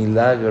los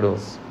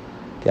milagros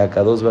que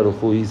Akadosh Baruj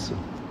Hu hizo,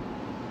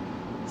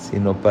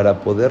 sino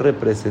para poder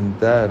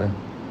representar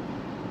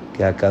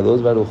que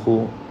Akadosh Baruj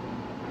Hu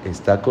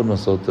está con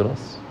nosotros,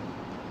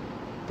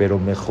 pero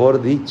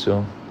mejor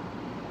dicho,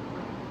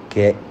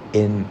 que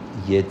en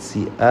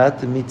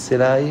Yetziat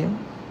Mitzraim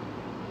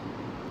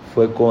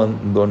fue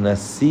cuando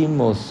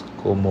nacimos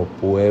como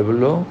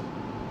pueblo,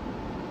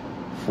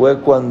 fue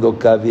cuando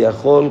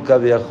Kaviahol,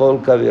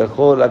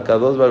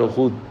 Akadosh Baruj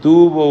Hu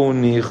tuvo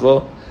un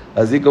hijo,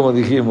 así como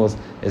dijimos,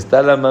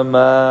 está la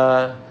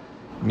mamá,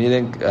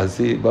 miren,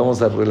 así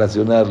vamos a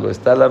relacionarlo,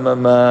 está la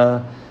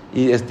mamá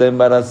y está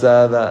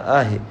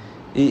embarazada,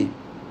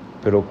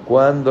 pero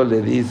cuando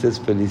le dices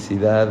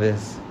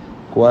felicidades,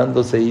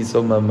 ¿Cuándo se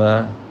hizo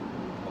mamá?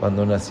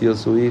 Cuando nació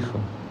su hijo.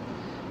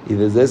 Y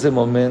desde ese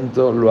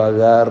momento lo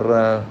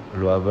agarra,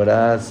 lo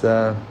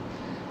abraza,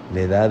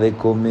 le da de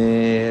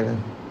comer,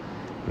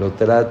 lo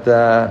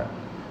trata,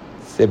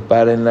 se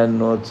para en la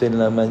noche, en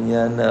la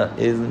mañana,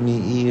 es mi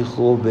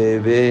hijo,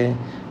 bebé.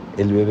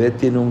 El bebé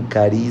tiene un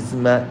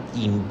carisma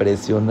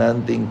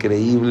impresionante,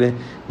 increíble.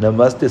 Nada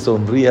más te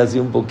sonríe así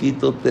un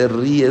poquito, te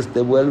ríes,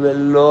 te vuelve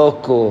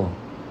loco.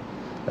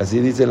 Así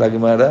dice la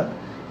Gemara.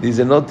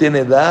 Dice, no tiene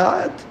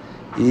edad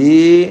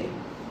y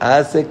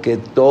hace que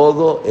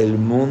todo el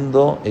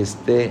mundo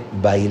esté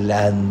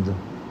bailando.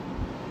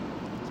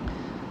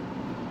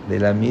 De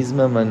la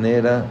misma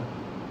manera,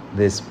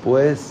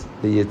 después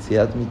de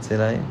Yetziat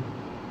Mitzraim,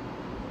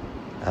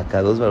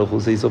 Akadosh Baruj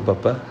Hu se hizo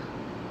papá.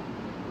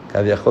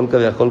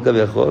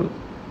 Cabiajol.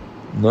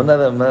 No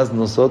nada más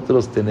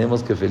nosotros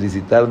tenemos que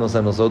felicitarnos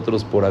a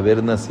nosotros por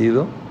haber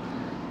nacido,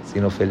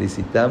 sino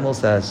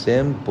felicitamos a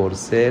Hashem por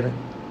ser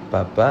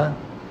papá,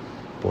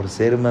 por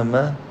ser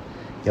mamá.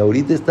 Y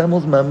ahorita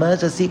estamos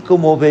mamás así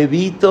como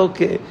bebito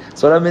que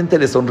solamente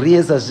le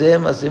sonríes a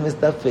Hashem, Hashem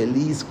está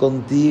feliz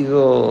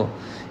contigo.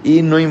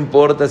 Y no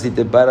importa si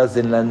te paras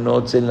en la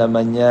noche, en la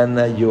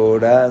mañana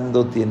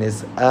llorando,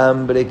 tienes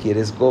hambre,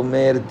 quieres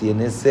comer,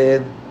 tienes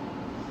sed.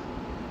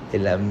 De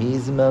la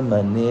misma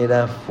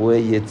manera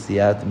fue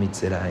Yetziat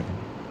Mitzraim.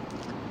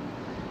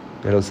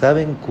 Pero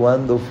 ¿saben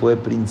cuándo fue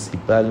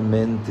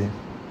principalmente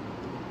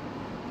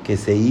que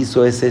se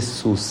hizo ese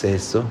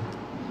suceso?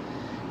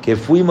 Que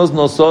fuimos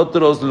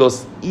nosotros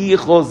los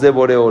hijos de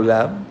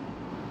Boreolam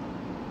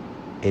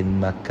en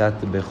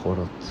Makat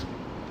Bejorot.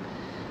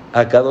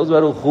 Akadosh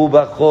Baruj Hu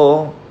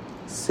bajó,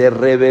 se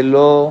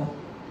rebeló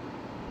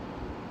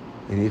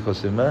y dijo,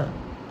 Shema,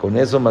 con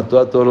eso mató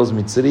a todos los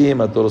Mitzraim,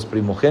 a todos los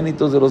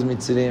primogénitos de los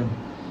Mitzraim.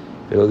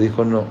 Pero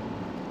dijo, no,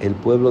 el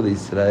pueblo de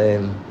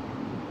Israel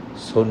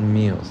son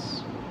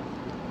míos,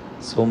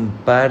 son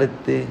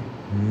parte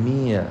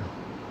mía.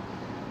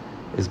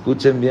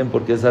 Escuchen bien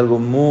porque es algo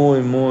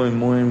muy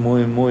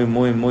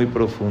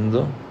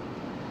profundo.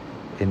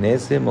 En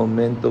ese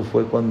momento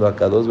fue cuando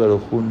Akadosh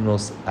Baruj Hu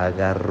nos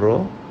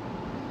agarró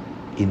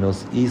y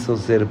nos hizo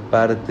ser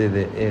parte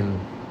de él.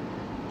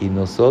 Y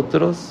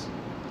nosotros,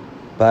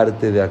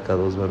 parte de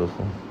Akadosh Baruj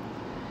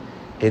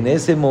Hu. En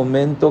ese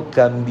momento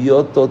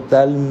cambió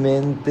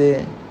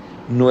totalmente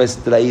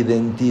nuestra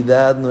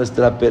identidad,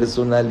 nuestra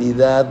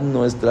personalidad,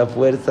 nuestra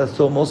fuerza.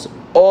 Somos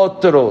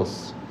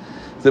otros.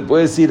 Se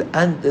puede decir,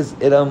 antes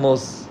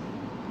éramos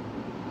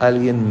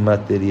alguien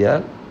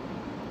material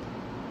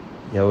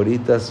y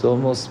ahorita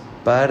somos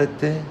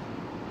parte,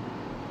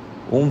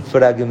 un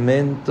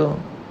fragmento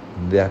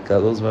de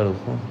Akadosh Baruj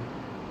Hu.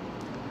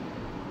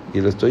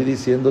 Y lo estoy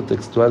diciendo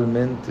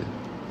textualmente.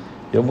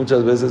 Yo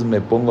muchas veces me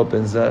pongo a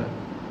pensar,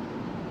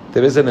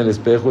 te ves en el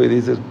espejo y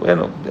dices,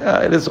 bueno, ya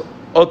eres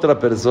otra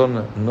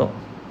persona. No.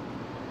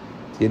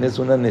 Tienes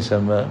una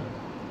neshama,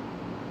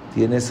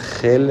 tienes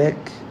Helek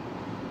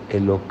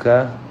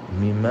Eloká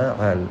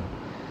Mima'al.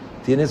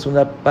 Tienes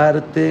una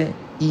parte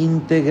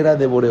íntegra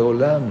de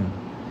Boreolam.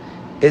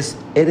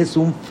 Eres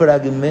un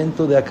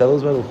fragmento de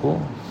Akadosh Baruj Hu.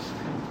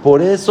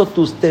 Por eso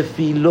tus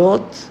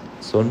tefilot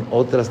son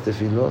otras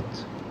tefilot.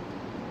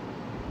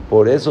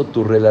 Por eso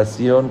tu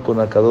relación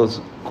con Akadosh,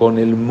 con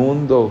el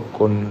mundo,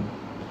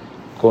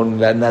 con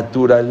la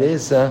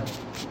naturaleza,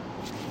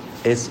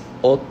 es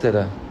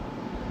otra,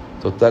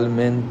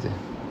 totalmente.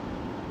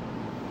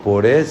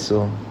 Por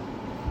eso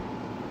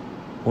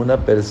una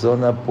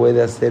persona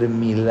puede hacer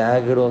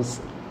milagros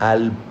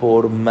al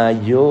por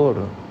mayor.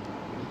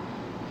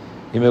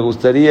 Y me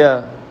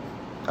gustaría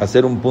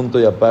hacer un punto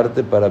y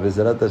aparte para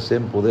Be'ezarat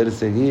Hashem poder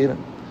seguir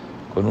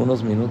con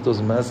unos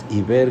minutos más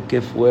y ver qué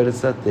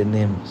fuerza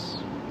tenemos.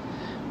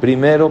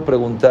 Primero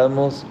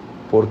preguntamos,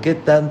 ¿por qué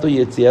tanto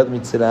Yetziat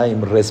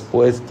Mitzraim?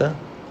 Respuesta,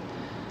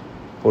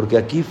 porque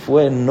aquí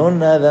fue no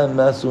nada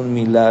más un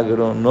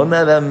milagro,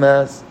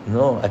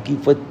 aquí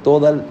fue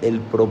todo el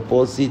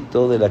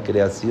propósito de la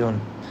creación.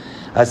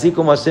 Así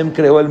como Hashem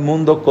creó el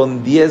mundo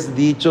con 10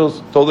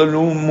 dichos, todo el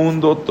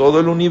mundo,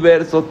 todo el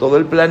universo, todo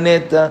el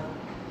planeta,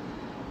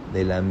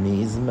 de la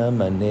misma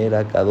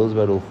manera Kadosh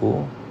Baruj Hu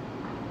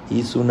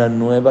hizo una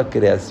nueva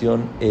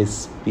creación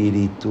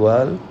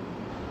espiritual.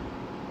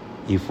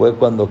 Y fue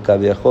cuando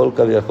Cabiajol,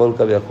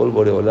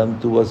 Boreolam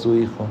tuvo a su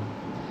hijo.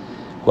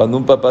 Cuando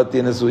un papá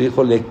tiene su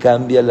hijo, le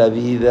cambia la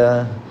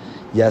vida.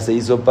 Ya se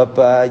hizo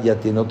papá, ya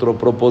tiene otro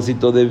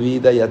propósito de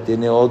vida, ya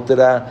tiene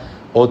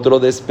otro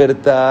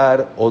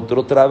despertar,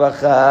 otro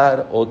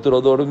trabajar,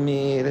 otro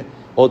dormir,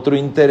 otro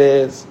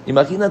interés.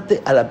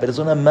 Imagínate a la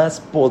persona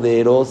más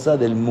poderosa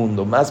del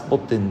mundo, más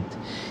potente.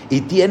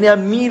 Y tiene a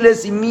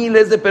miles y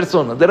miles de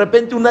personas. De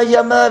repente una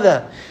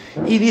llamada.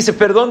 Y dice,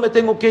 perdón, me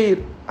tengo que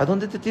ir. ¿A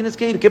dónde te tienes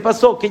que ir? ¿Qué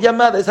pasó? ¿Qué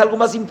llamada? Es algo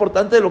más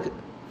importante de lo que...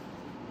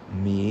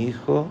 Mi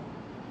hijo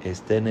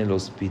está en el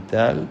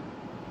hospital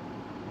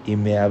y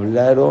me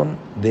hablaron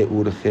de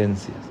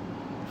urgencias.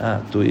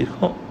 Ah, ¿tu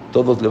hijo?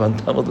 Todos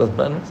levantamos las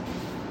manos.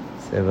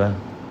 Se va.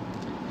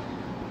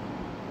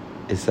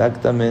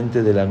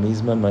 Exactamente de la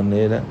misma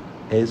manera,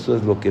 eso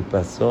es lo que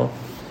pasó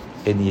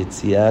en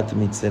Yetziat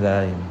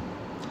Mitzraim.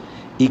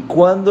 ¿Y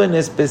cuándo en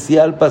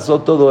especial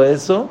pasó todo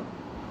eso?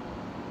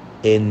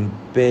 En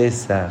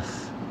Pesaj.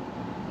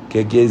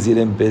 ¿Qué quiere decir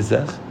en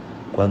Pesaj?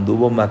 Cuando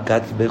hubo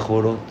Makat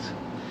Bejorot,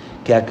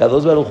 que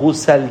Akadosh Baruj Hu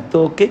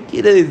saltó. ¿Qué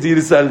quiere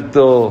decir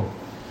saltó?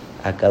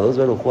 Akadosh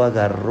Baruj Hu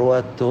agarró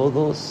a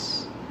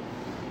todos.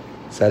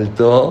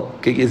 Saltó,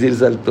 ¿qué quiere decir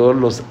saltó?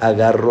 Los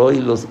agarró y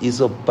los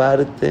hizo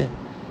parte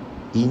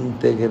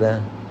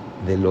íntegra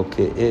de lo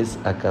que es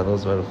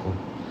Akadosh Baruj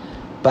Hu.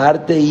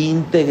 Parte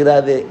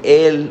íntegra de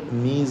Él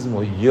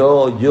mismo.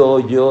 Yo,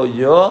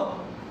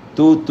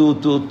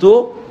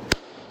 tú.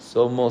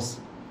 Somos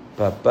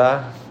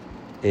papá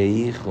e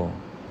hijo,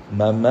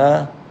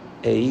 mamá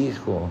e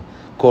hijo.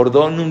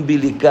 Cordón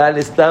umbilical,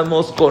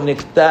 estamos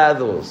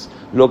conectados.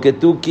 Lo que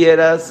tú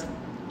quieras,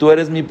 tú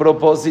eres mi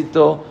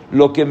propósito.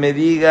 Lo que me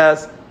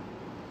digas.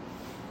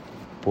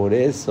 Por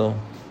eso,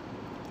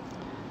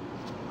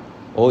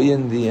 hoy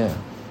en día,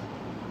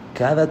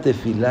 cada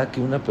tefilá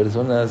que una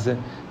persona hace,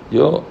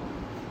 yo,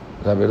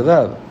 la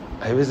verdad,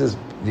 hay veces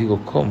digo,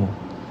 ¿cómo?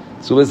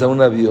 Subes a un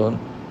avión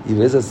y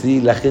ves así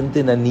la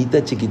gente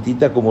enanita,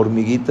 chiquitita, como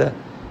hormiguita,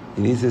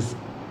 y dices,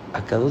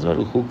 Akadosh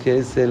Baruj Hu, que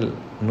es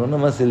no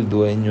nomás el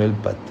dueño, el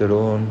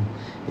patrón,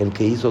 el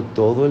que hizo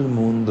todo el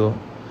mundo,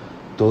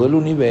 todo el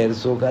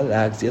universo,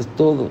 galaxias,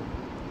 todo,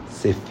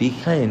 se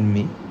fija en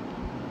mí.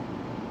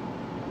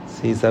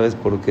 Sí, ¿sabes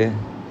por qué?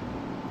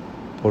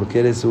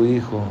 Porque eres su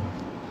hijo.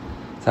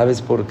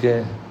 ¿Sabes por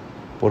qué?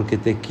 Porque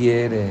te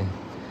quiere.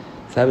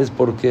 ¿Sabes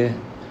por qué?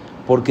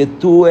 Porque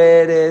tú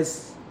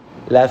eres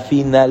la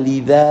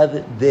finalidad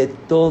de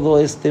todo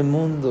este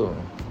mundo.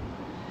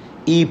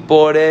 Y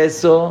por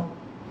eso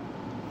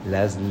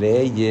las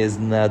leyes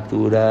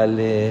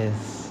naturales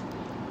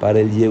para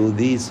el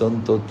Yehudí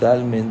son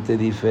totalmente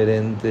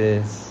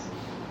diferentes.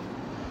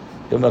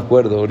 Yo me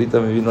acuerdo, ahorita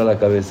me vino a la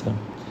cabeza,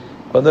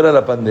 cuando era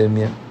la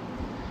pandemia,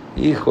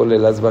 híjole,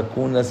 las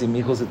vacunas, y mi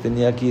hijo se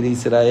tenía que ir a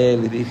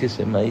Israel, y dije,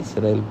 Shema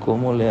Israel,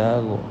 ¿cómo le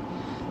hago?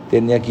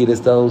 Tenía que ir a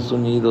Estados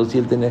Unidos y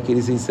él tenía que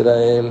irse a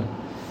Israel.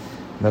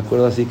 Me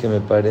acuerdo así que me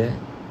paré,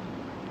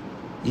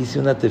 hice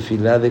una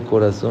tefilá de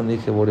corazón y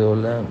dije,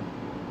 Boreolam,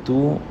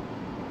 tú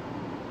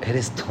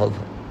eres todo,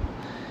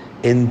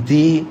 en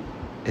ti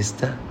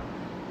está.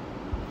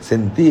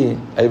 Sentí,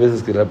 hay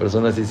veces que la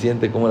persona se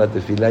siente como la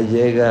tefilá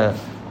llega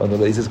cuando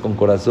le dices con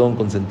corazón,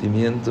 con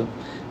sentimiento.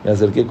 Me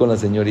acerqué con la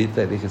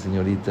señorita y dije,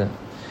 señorita,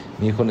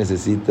 mi hijo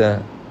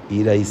necesita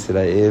ir a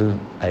Israel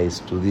a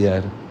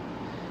estudiar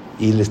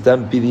y le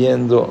están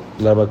pidiendo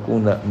la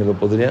vacuna, ¿me lo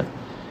podría?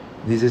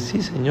 Dice,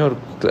 sí, señor,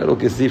 claro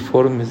que sí,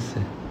 fórmese.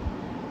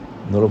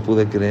 No lo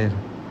pude creer.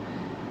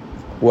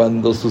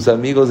 Cuando sus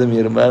amigos de mi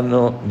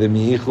hermano, de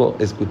mi hijo,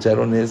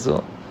 escucharon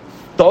eso,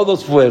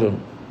 todos fueron,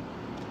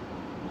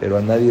 pero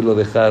a nadie lo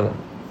dejaron.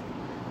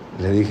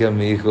 Le dije a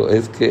mi hijo,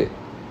 es que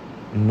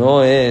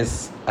no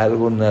es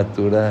algo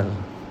natural.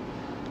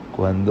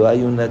 Cuando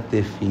hay una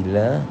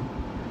tefilá,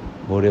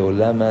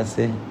 Boreolam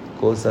hace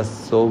cosas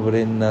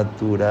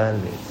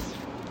sobrenaturales.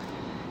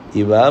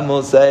 Y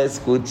vamos a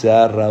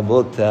escuchar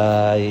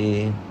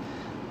Rabotai.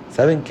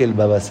 ¿Saben que el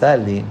Baba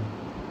Sali,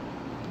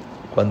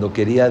 cuando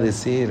quería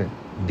decir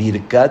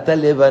Birkat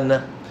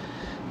Levana,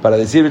 para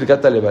decir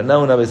Birkat Levana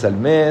una vez al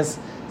mes,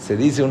 se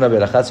dice una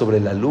verajá sobre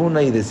la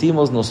luna y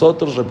decimos,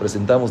 nosotros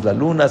representamos la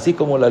luna, así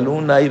como la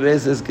luna hay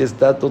veces que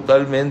está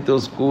totalmente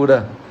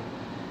oscura,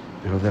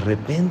 pero de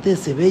repente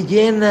se ve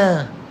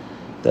llena.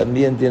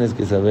 También tienes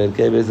que saber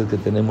que hay veces que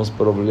tenemos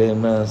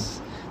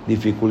problemas,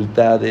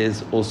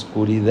 dificultades,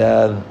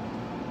 oscuridad,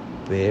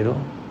 pero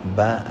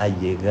va a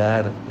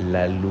llegar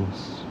la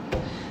luz.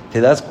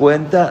 ¿Te das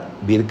cuenta?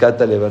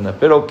 Birkat Levana.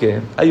 ¿Pero qué?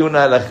 Hay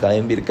una alajá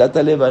en Birkat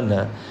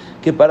Levana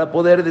que para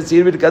poder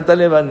decir Birkat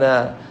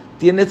Levana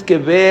tienes que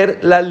ver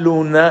la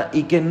luna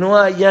y que no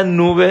haya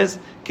nubes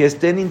que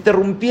estén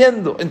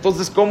interrumpiendo.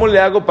 Entonces, ¿cómo le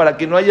hago para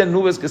que no haya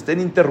nubes que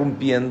estén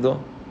interrumpiendo?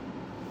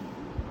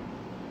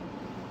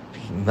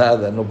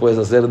 Nada, no puedes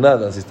hacer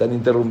nada si están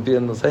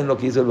interrumpiendo. ¿Saben lo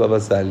que hizo el Baba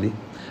Sali?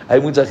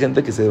 Hay mucha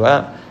gente que se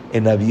va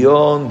en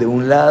avión de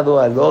un lado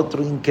al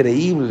otro,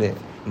 increíble.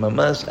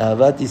 Mamash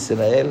Ahavat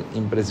Israel,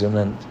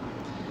 impresionante.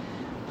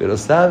 Pero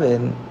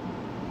 ¿saben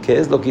qué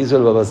es lo que hizo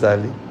el Baba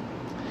Sali?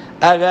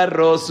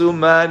 Agarró su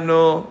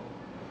mano,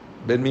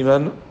 ¿ven mi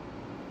mano?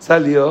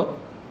 Salió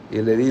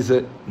y le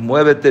dice,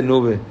 muévete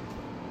nube.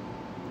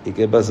 ¿Y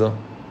qué pasó?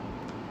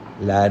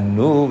 La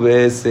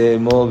nube se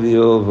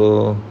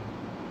movió.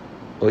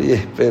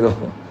 Oye, pero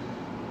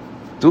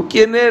 ¿tú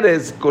quién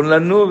eres con la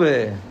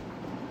nube?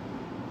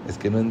 Es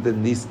que no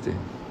entendiste.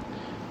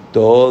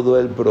 Todo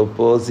el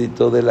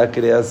propósito de la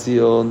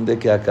creación, de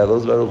que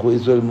Akadosh Baruj Hu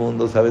hizo el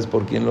mundo, ¿sabes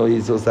por quién lo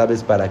hizo?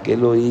 ¿Sabes para qué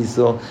lo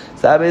hizo?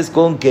 ¿Sabes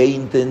con qué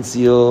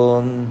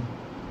intención?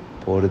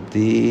 Por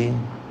ti.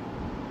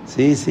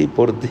 Sí,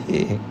 por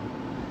ti.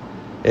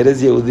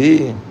 Eres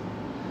Yehudí.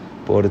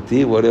 Por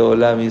ti,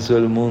 Boreolam hizo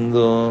el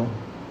mundo.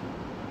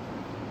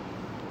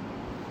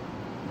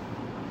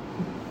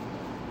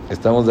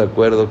 Estamos de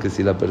acuerdo que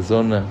si la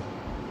persona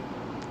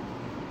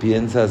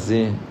piensa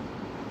así,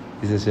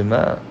 dice,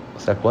 Shema, o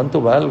sea, ¿cuánto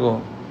valgo?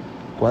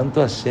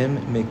 ¿Cuánto Hashem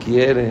me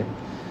quiere?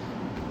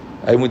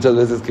 Hay muchas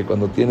veces que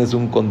cuando tienes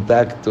un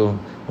contacto,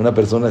 una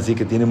persona así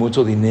que tiene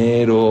mucho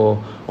dinero,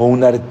 o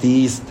un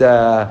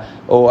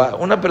artista, o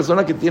una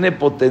persona que tiene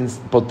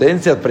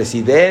potencia,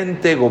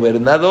 presidente,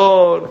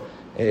 gobernador,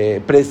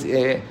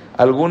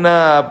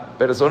 alguna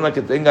persona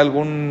que tenga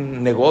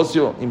algún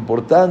negocio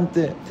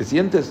importante, te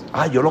sientes,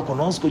 yo lo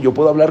conozco, yo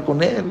puedo hablar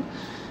con él.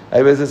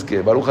 Hay veces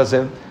que, Baruch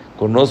Hashem,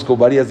 conozco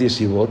varias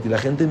yeshivot y la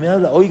gente me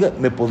habla, oiga,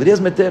 ¿me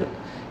podrías meter?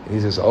 Y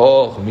dices,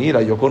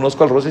 mira, yo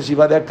conozco al Rosh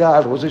Yeshiva de acá,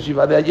 al Rosh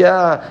Yeshiva de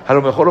allá, a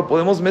lo mejor lo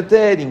podemos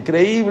meter,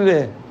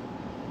 increíble.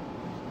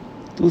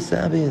 Tú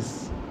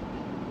sabes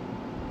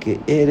que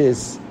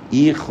eres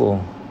hijo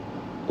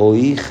o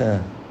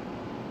hija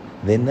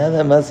de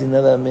nada más y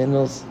nada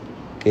menos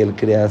que el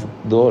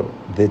creador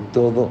de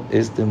todo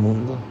este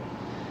mundo,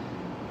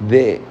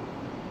 de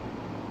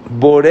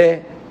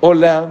Boré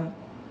Olam,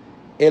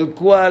 el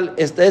cual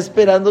está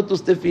esperando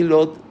tus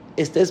tefilot,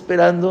 está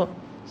esperando,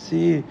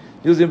 sí.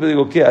 Yo siempre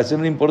digo, ¿qué? ¿A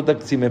Hashem le importa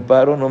si me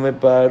paro o no me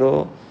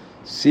paro?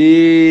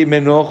 Si me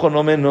enojo o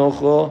no me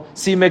enojo,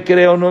 si me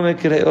creo o no me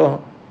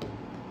creo.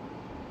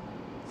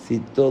 Si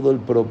todo el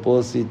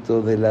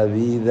propósito de la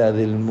vida,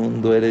 del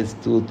mundo eres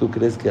tú, ¿tú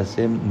crees que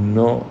Hashem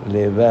no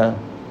le va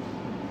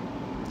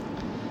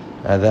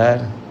a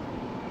dar?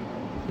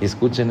 Y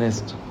escuchen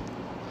esto.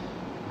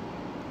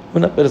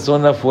 Una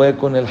persona fue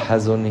con el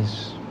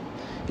Hazonish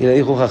y le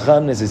dijo,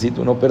 Jajam,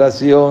 necesito una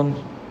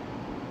operación.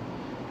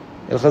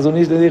 El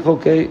Hazonish le dijo,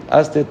 ok,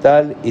 hazte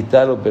tal y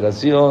tal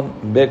operación,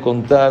 ve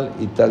con tal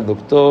y tal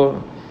doctor,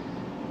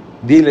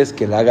 diles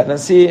que la hagan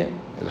así.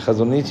 El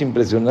Hazonish,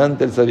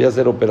 impresionante, él sabía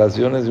hacer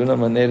operaciones de una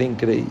manera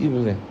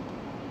increíble.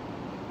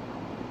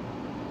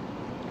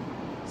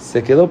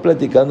 Se quedó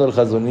platicando el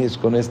Hazonish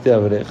con este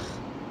Abrej,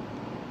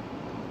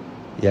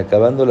 y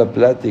acabando la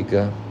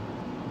plática,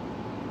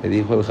 le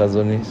dijo el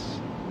Hazonish,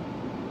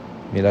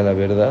 mira, la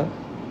verdad,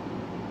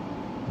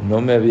 no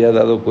me había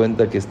dado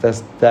cuenta que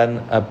estás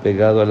tan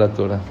apegado a la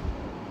Torah.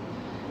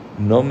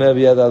 No me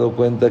había dado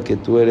cuenta que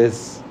tú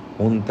eres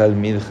un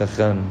Talmid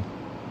Jajam.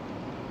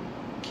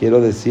 Quiero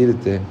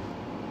decirte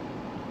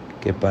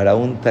que para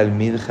un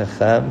Talmid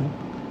Jajam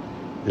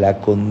la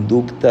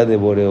conducta de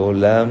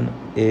Boreolam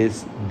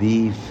es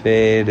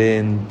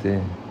diferente.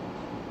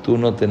 Tú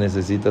no te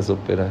necesitas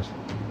operar.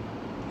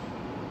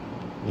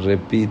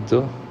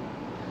 Repito,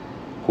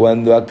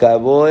 cuando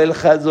acabó el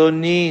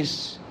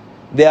Hazonish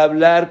de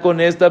hablar con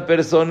esta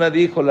persona,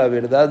 dijo, la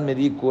verdad me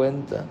di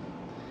cuenta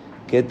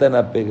qué tan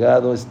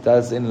apegado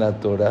estás en la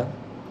Torah,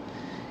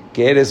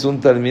 que eres un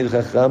Talmid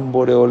Jajam.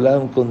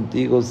 Boreolam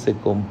contigo se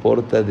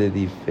comporta de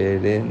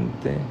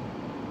diferente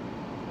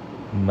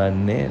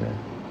manera.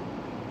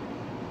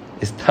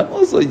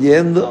 ¿Estamos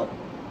oyendo?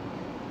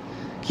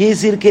 Quiere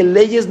decir que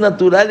leyes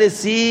naturales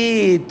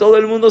sí, todo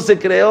el mundo se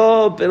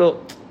creó,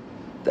 pero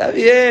está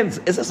bien,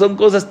 esas son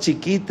cosas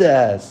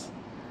chiquitas.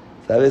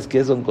 ¿Sabes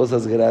qué son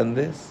cosas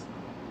grandes?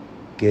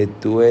 Que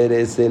tú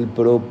eres el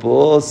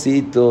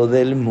propósito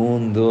del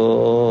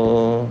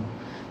mundo,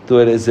 tú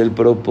eres el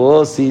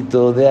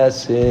propósito de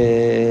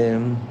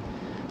Hashem,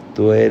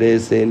 tú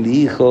eres el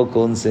hijo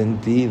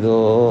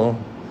consentido.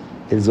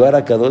 El Zohar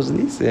HaKadosh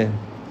dice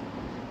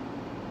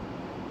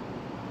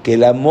que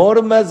el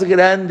amor más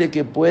grande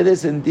que puede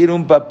sentir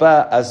un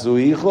papá a su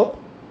hijo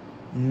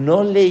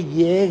no le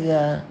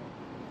llega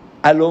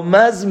a lo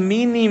más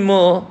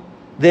mínimo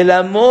del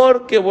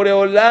amor que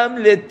Boreolam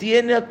le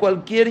tiene a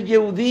cualquier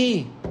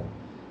Yehudí.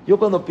 Yo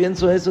cuando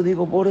pienso eso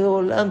digo,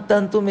 Boreolam,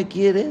 ¿tanto me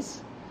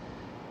quieres?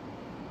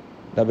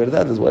 La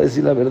verdad, les voy a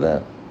decir la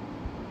verdad.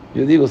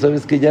 Yo digo,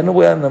 ¿sabes qué? Ya no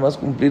voy a nada más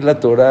cumplir la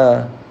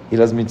Torah y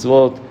las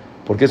mitzvot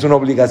porque es una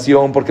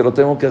obligación, porque lo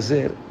tengo que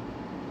hacer.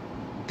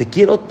 Te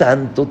quiero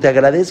tanto, te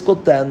agradezco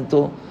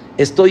tanto,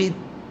 estoy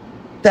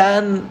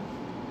tan...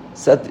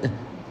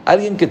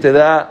 Alguien que te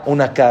da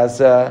una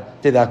casa,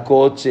 te da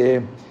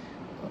coche.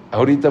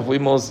 Ahorita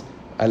fuimos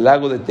al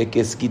lago de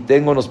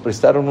Tequesquitengo, nos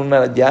prestaron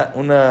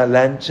una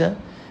lancha.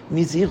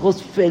 Mis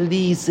hijos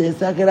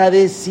felices,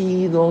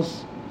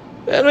 agradecidos.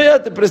 Bueno,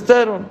 ya te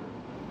prestaron.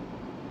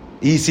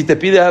 Y si te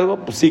pide algo,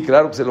 pues sí,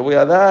 claro que se lo voy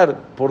a dar.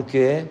 ¿Por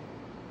qué?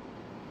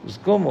 Pues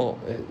 ¿cómo?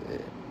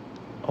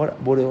 Ahora,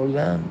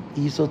 Boreolam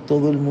hizo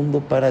todo el mundo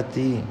para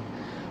ti.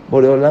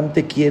 Boreolam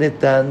te quiere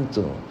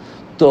tanto.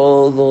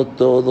 Todo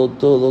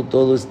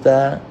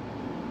está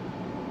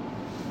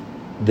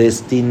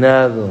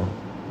destinado,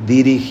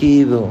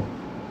 dirigido,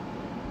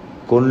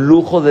 con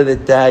lujo de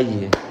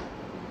detalle.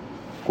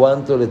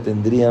 ¿Cuánto le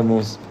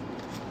tendríamos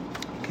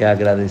que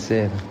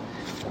agradecer?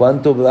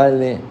 ¿Cuánto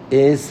vale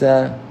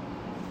esa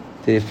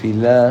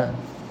tefilá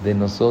de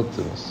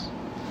nosotros?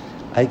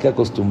 Hay que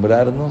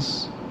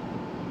acostumbrarnos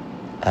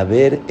a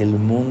ver el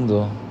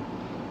mundo,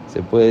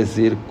 se puede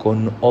decir,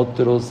 con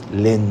otros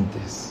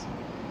lentes,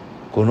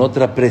 con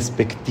otra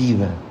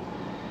perspectiva.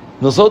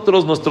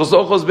 Nuestros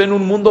ojos ven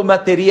un mundo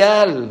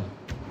material,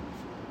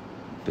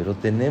 pero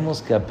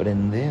tenemos que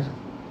aprender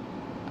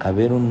a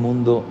ver un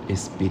mundo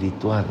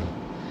espiritual,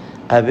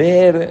 a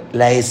ver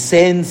la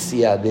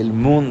esencia del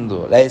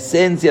mundo, la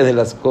esencia de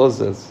las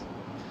cosas.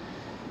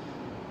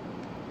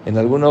 En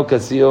alguna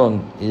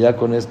ocasión, y ya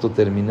con esto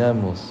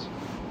terminamos,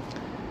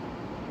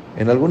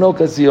 en alguna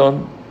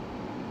ocasión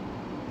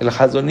el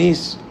Hazon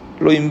Ish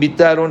lo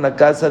invitaron a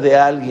casa de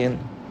alguien.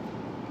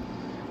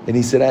 En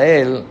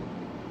Israel,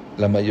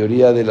 la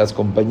mayoría de las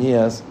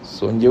compañías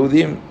son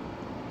Yehudim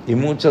y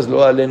muchas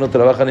lo aleno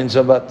trabajan en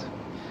Shabbat.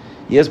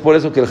 Y es por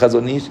eso que el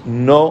Hazon Ish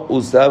no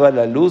usaba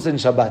la luz en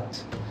Shabbat.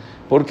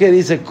 ¿Por qué?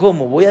 Dice,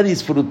 ¿cómo? ¿Voy a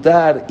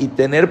disfrutar y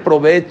tener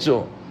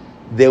provecho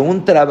de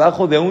un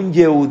trabajo de un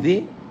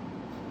Yehudí?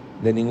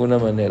 De ninguna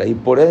manera. Y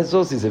por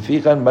eso, si se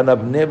fijan, van a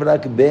Bnei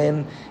Brak,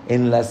 ven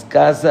en las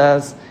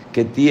casas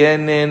que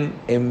tienen,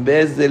 en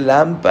vez de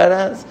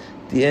lámparas,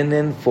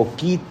 tienen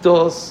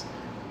foquitos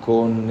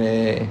con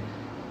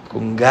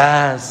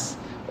gas,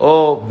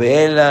 o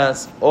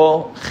velas,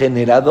 o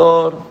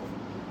generador.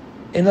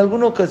 En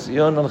alguna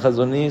ocasión al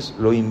Hazon Ish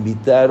lo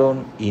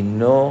invitaron y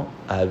no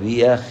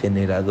había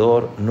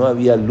generador, no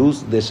había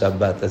luz de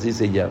Shabbat, así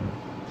se llama.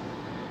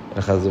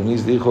 El Hazon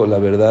Ish dijo, la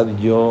verdad,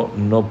 yo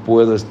no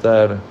puedo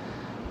estar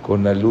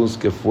con la luz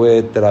que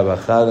fue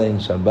trabajada en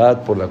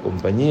Shabbat por la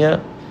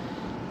compañía,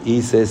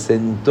 y se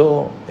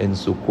sentó en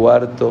su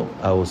cuarto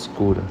a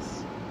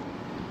oscuras.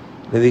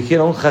 Le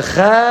dijeron,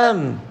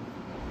 Jajam,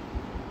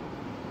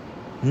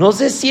 no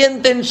se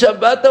siente en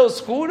Shabbat a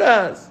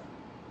oscuras,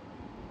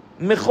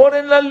 mejor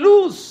en la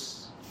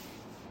luz.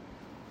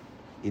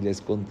 Y les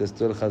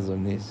contestó el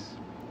Hazon Ish,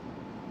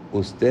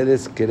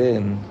 ustedes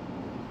creen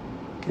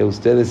que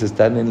ustedes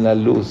están en la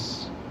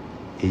luz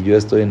y yo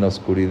estoy en la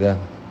oscuridad,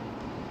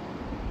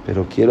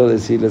 pero quiero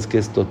decirles que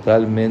es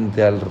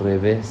totalmente al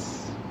revés.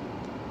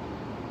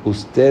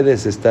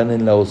 Ustedes están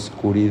en la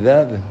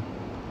oscuridad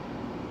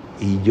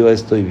y yo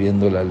estoy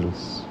viendo la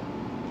luz.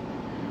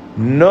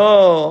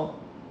 No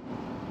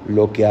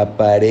lo que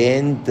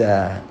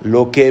aparenta,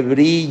 lo que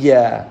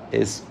brilla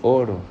es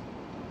oro.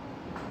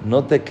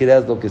 No te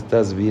creas lo que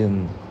estás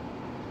viendo.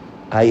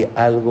 Hay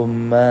algo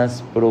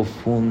más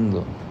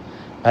profundo,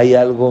 hay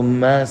algo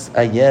más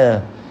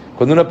allá.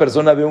 Cuando una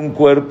persona ve un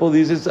cuerpo,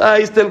 dices,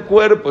 ahí está el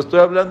cuerpo, estoy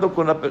hablando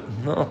con la persona.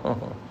 No,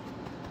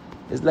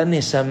 es la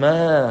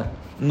Neshama.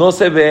 No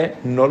se ve,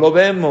 no lo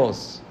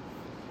vemos.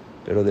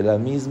 Pero de la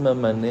misma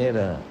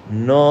manera,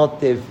 no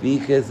te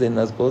fijes en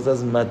las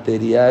cosas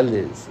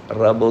materiales.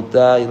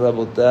 Rabotai,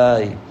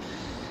 Rabotai.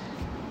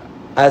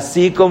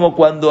 Así como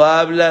cuando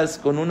hablas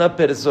con una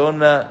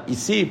persona, y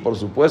sí, por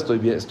supuesto,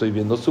 estoy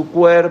viendo su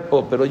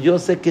cuerpo, pero yo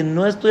sé que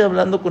no estoy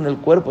hablando con el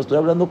cuerpo, estoy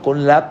hablando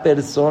con la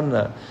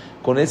persona,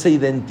 con esa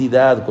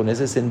identidad, con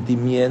ese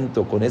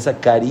sentimiento, con esa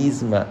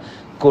carisma,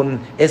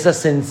 con esa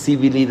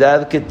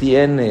sensibilidad que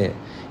tiene.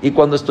 Y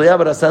cuando estoy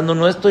abrazando,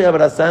 no estoy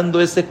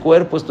abrazando ese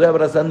cuerpo, estoy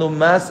abrazando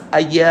más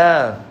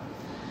allá.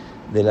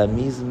 De la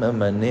misma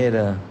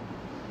manera,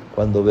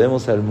 cuando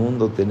vemos al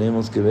mundo,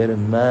 tenemos que ver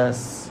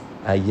más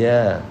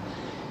allá.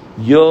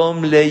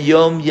 Yom le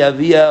yom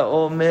yavia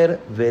omer,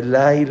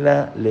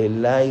 velaila le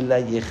laila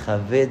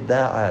yejave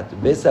da'at.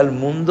 Ves al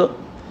mundo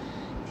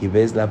y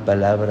ves la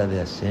palabra de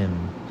Hashem.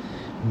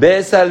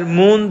 Ves al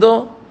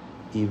mundo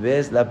y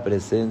ves la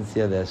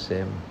presencia de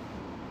Hashem.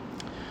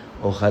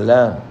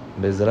 Ojalá,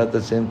 Bezrat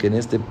Hashem, que en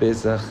este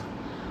Pesaj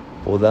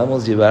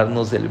podamos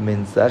llevarnos el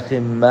mensaje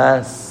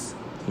más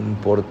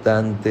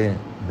importante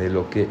de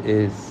lo que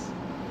es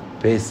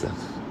Pesaj.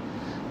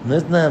 No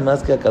es nada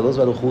más que Akadosh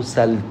Baruj Hu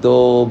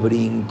saltó,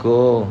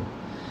 brincó.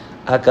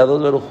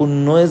 Akadosh Baruj Hu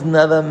no es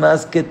nada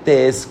más que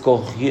te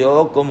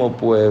escogió como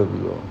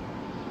pueblo,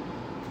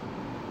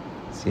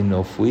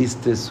 sino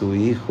fuiste su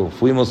hijo,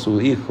 fuimos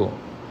su hijo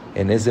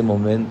en ese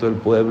momento el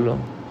pueblo.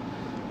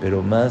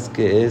 Pero más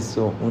que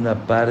eso, una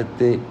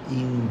parte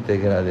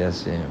íntegra de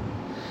Hashem.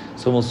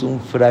 Somos un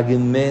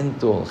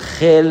fragmento,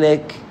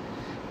 Helek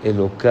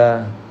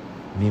Eloká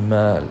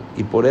Mimal.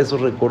 Y por eso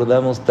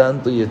recordamos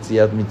tanto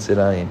Yetziat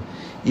Mitzraim.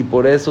 Y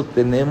por eso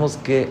tenemos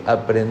que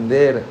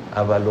aprender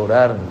a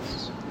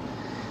valorarnos.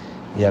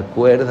 Y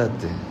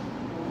acuérdate,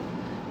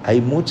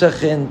 hay mucha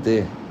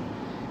gente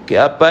que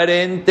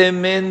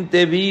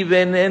aparentemente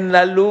viven en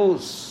la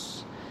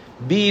luz,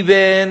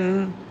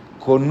 viven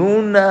con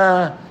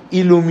una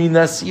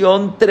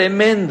iluminación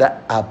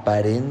tremenda,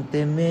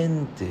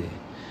 aparentemente,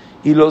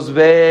 y los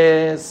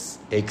ves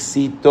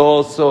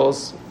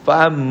exitosos,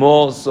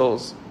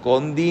 famosos,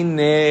 con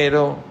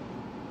dinero.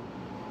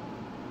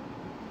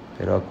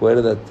 Pero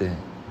acuérdate,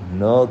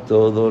 no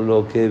todo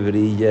lo que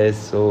brilla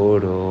es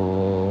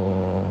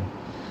oro.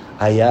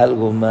 Hay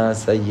algo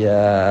más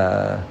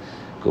allá.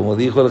 Como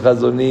dijo el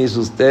Hazon Ish,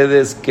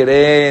 ustedes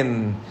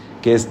creen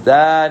que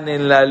están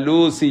en la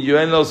luz y yo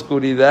en la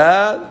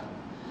oscuridad.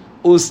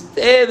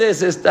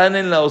 Ustedes están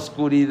en la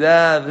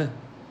oscuridad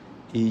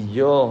y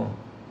yo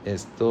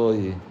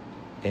estoy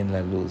en la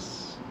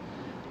luz.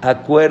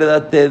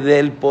 Acuérdate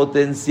del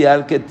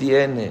potencial que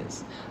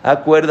tienes.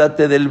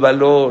 Acuérdate del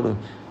valor.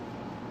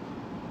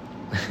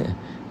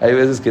 Hay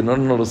veces que no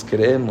nos los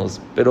creemos,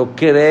 pero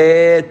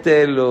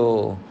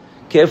créetelo.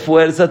 ¿Qué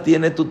fuerza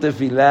tiene tu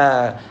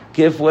tefilá?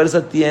 ¿Qué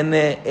fuerza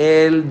tiene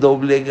el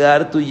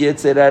doblegar tu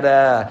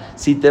yetzerara?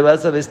 Si te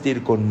vas a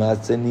vestir con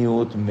más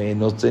tzeniut,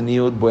 menos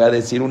tzeniut, voy a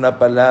decir una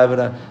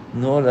palabra.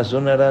 No, la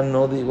sonará,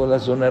 no digo la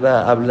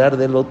sonará. Hablar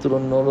del otro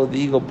no lo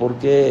digo. ¿Por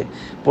qué?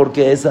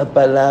 Porque esa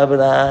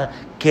palabra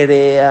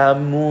crea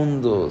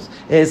mundos.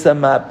 Esa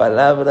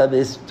palabra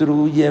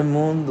destruye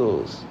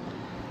mundos.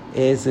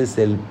 Ese es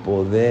el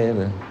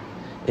poder.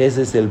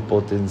 Ese es el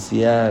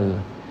potencial.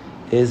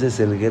 Ese es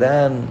el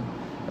gran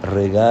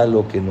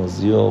regalo que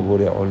nos dio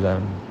Borei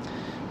Olam.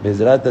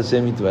 Bezrat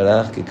Hashem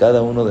Yitbaraj, que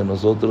cada uno de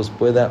nosotros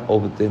pueda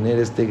obtener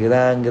este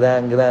gran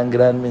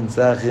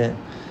mensaje,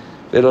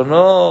 pero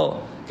no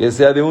que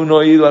sea de un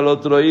oído al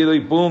otro oído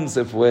y ¡pum!,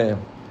 se fue,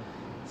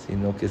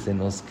 sino que se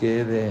nos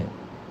quede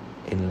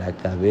en la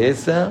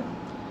cabeza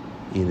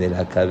y de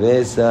la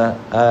cabeza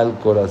al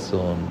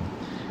corazón.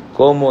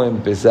 ¿Cómo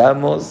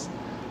empezamos?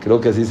 Creo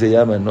que así se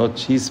llama, ¿no?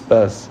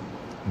 Chispas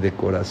de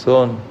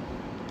corazón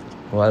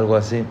o algo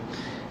así.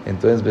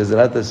 Entonces,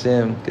 Bezrat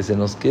Hashem, que se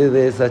nos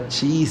quede esa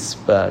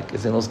chispa,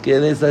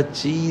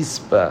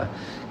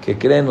 que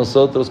cree en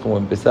nosotros como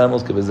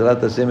empezamos, que Bezrat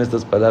Hashem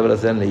estas palabras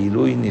sean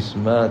Leilui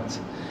Nishmat,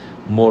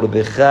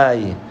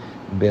 Mordejai,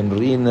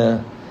 Benrina,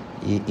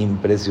 y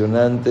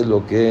impresionante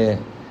lo que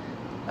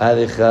ha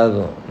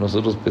dejado.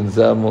 Nosotros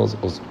pensamos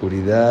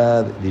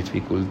oscuridad,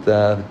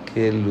 dificultad,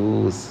 qué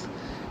luz,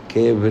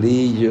 qué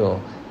brillo,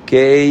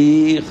 qué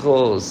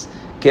hijos,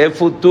 qué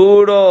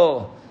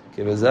futuro.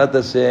 Que Bezrat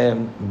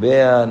Hashem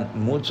vean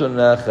mucho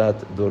Nahat,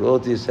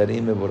 Dorot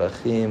Yesharim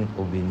Meborachim,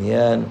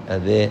 Ubinyan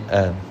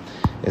Adean.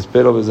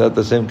 Espero Bezrat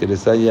Hashem que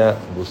les haya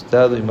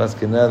gustado y más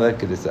que nada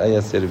que les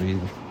haya servido.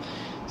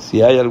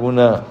 Si hay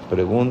alguna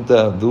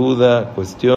pregunta, duda, cuestión,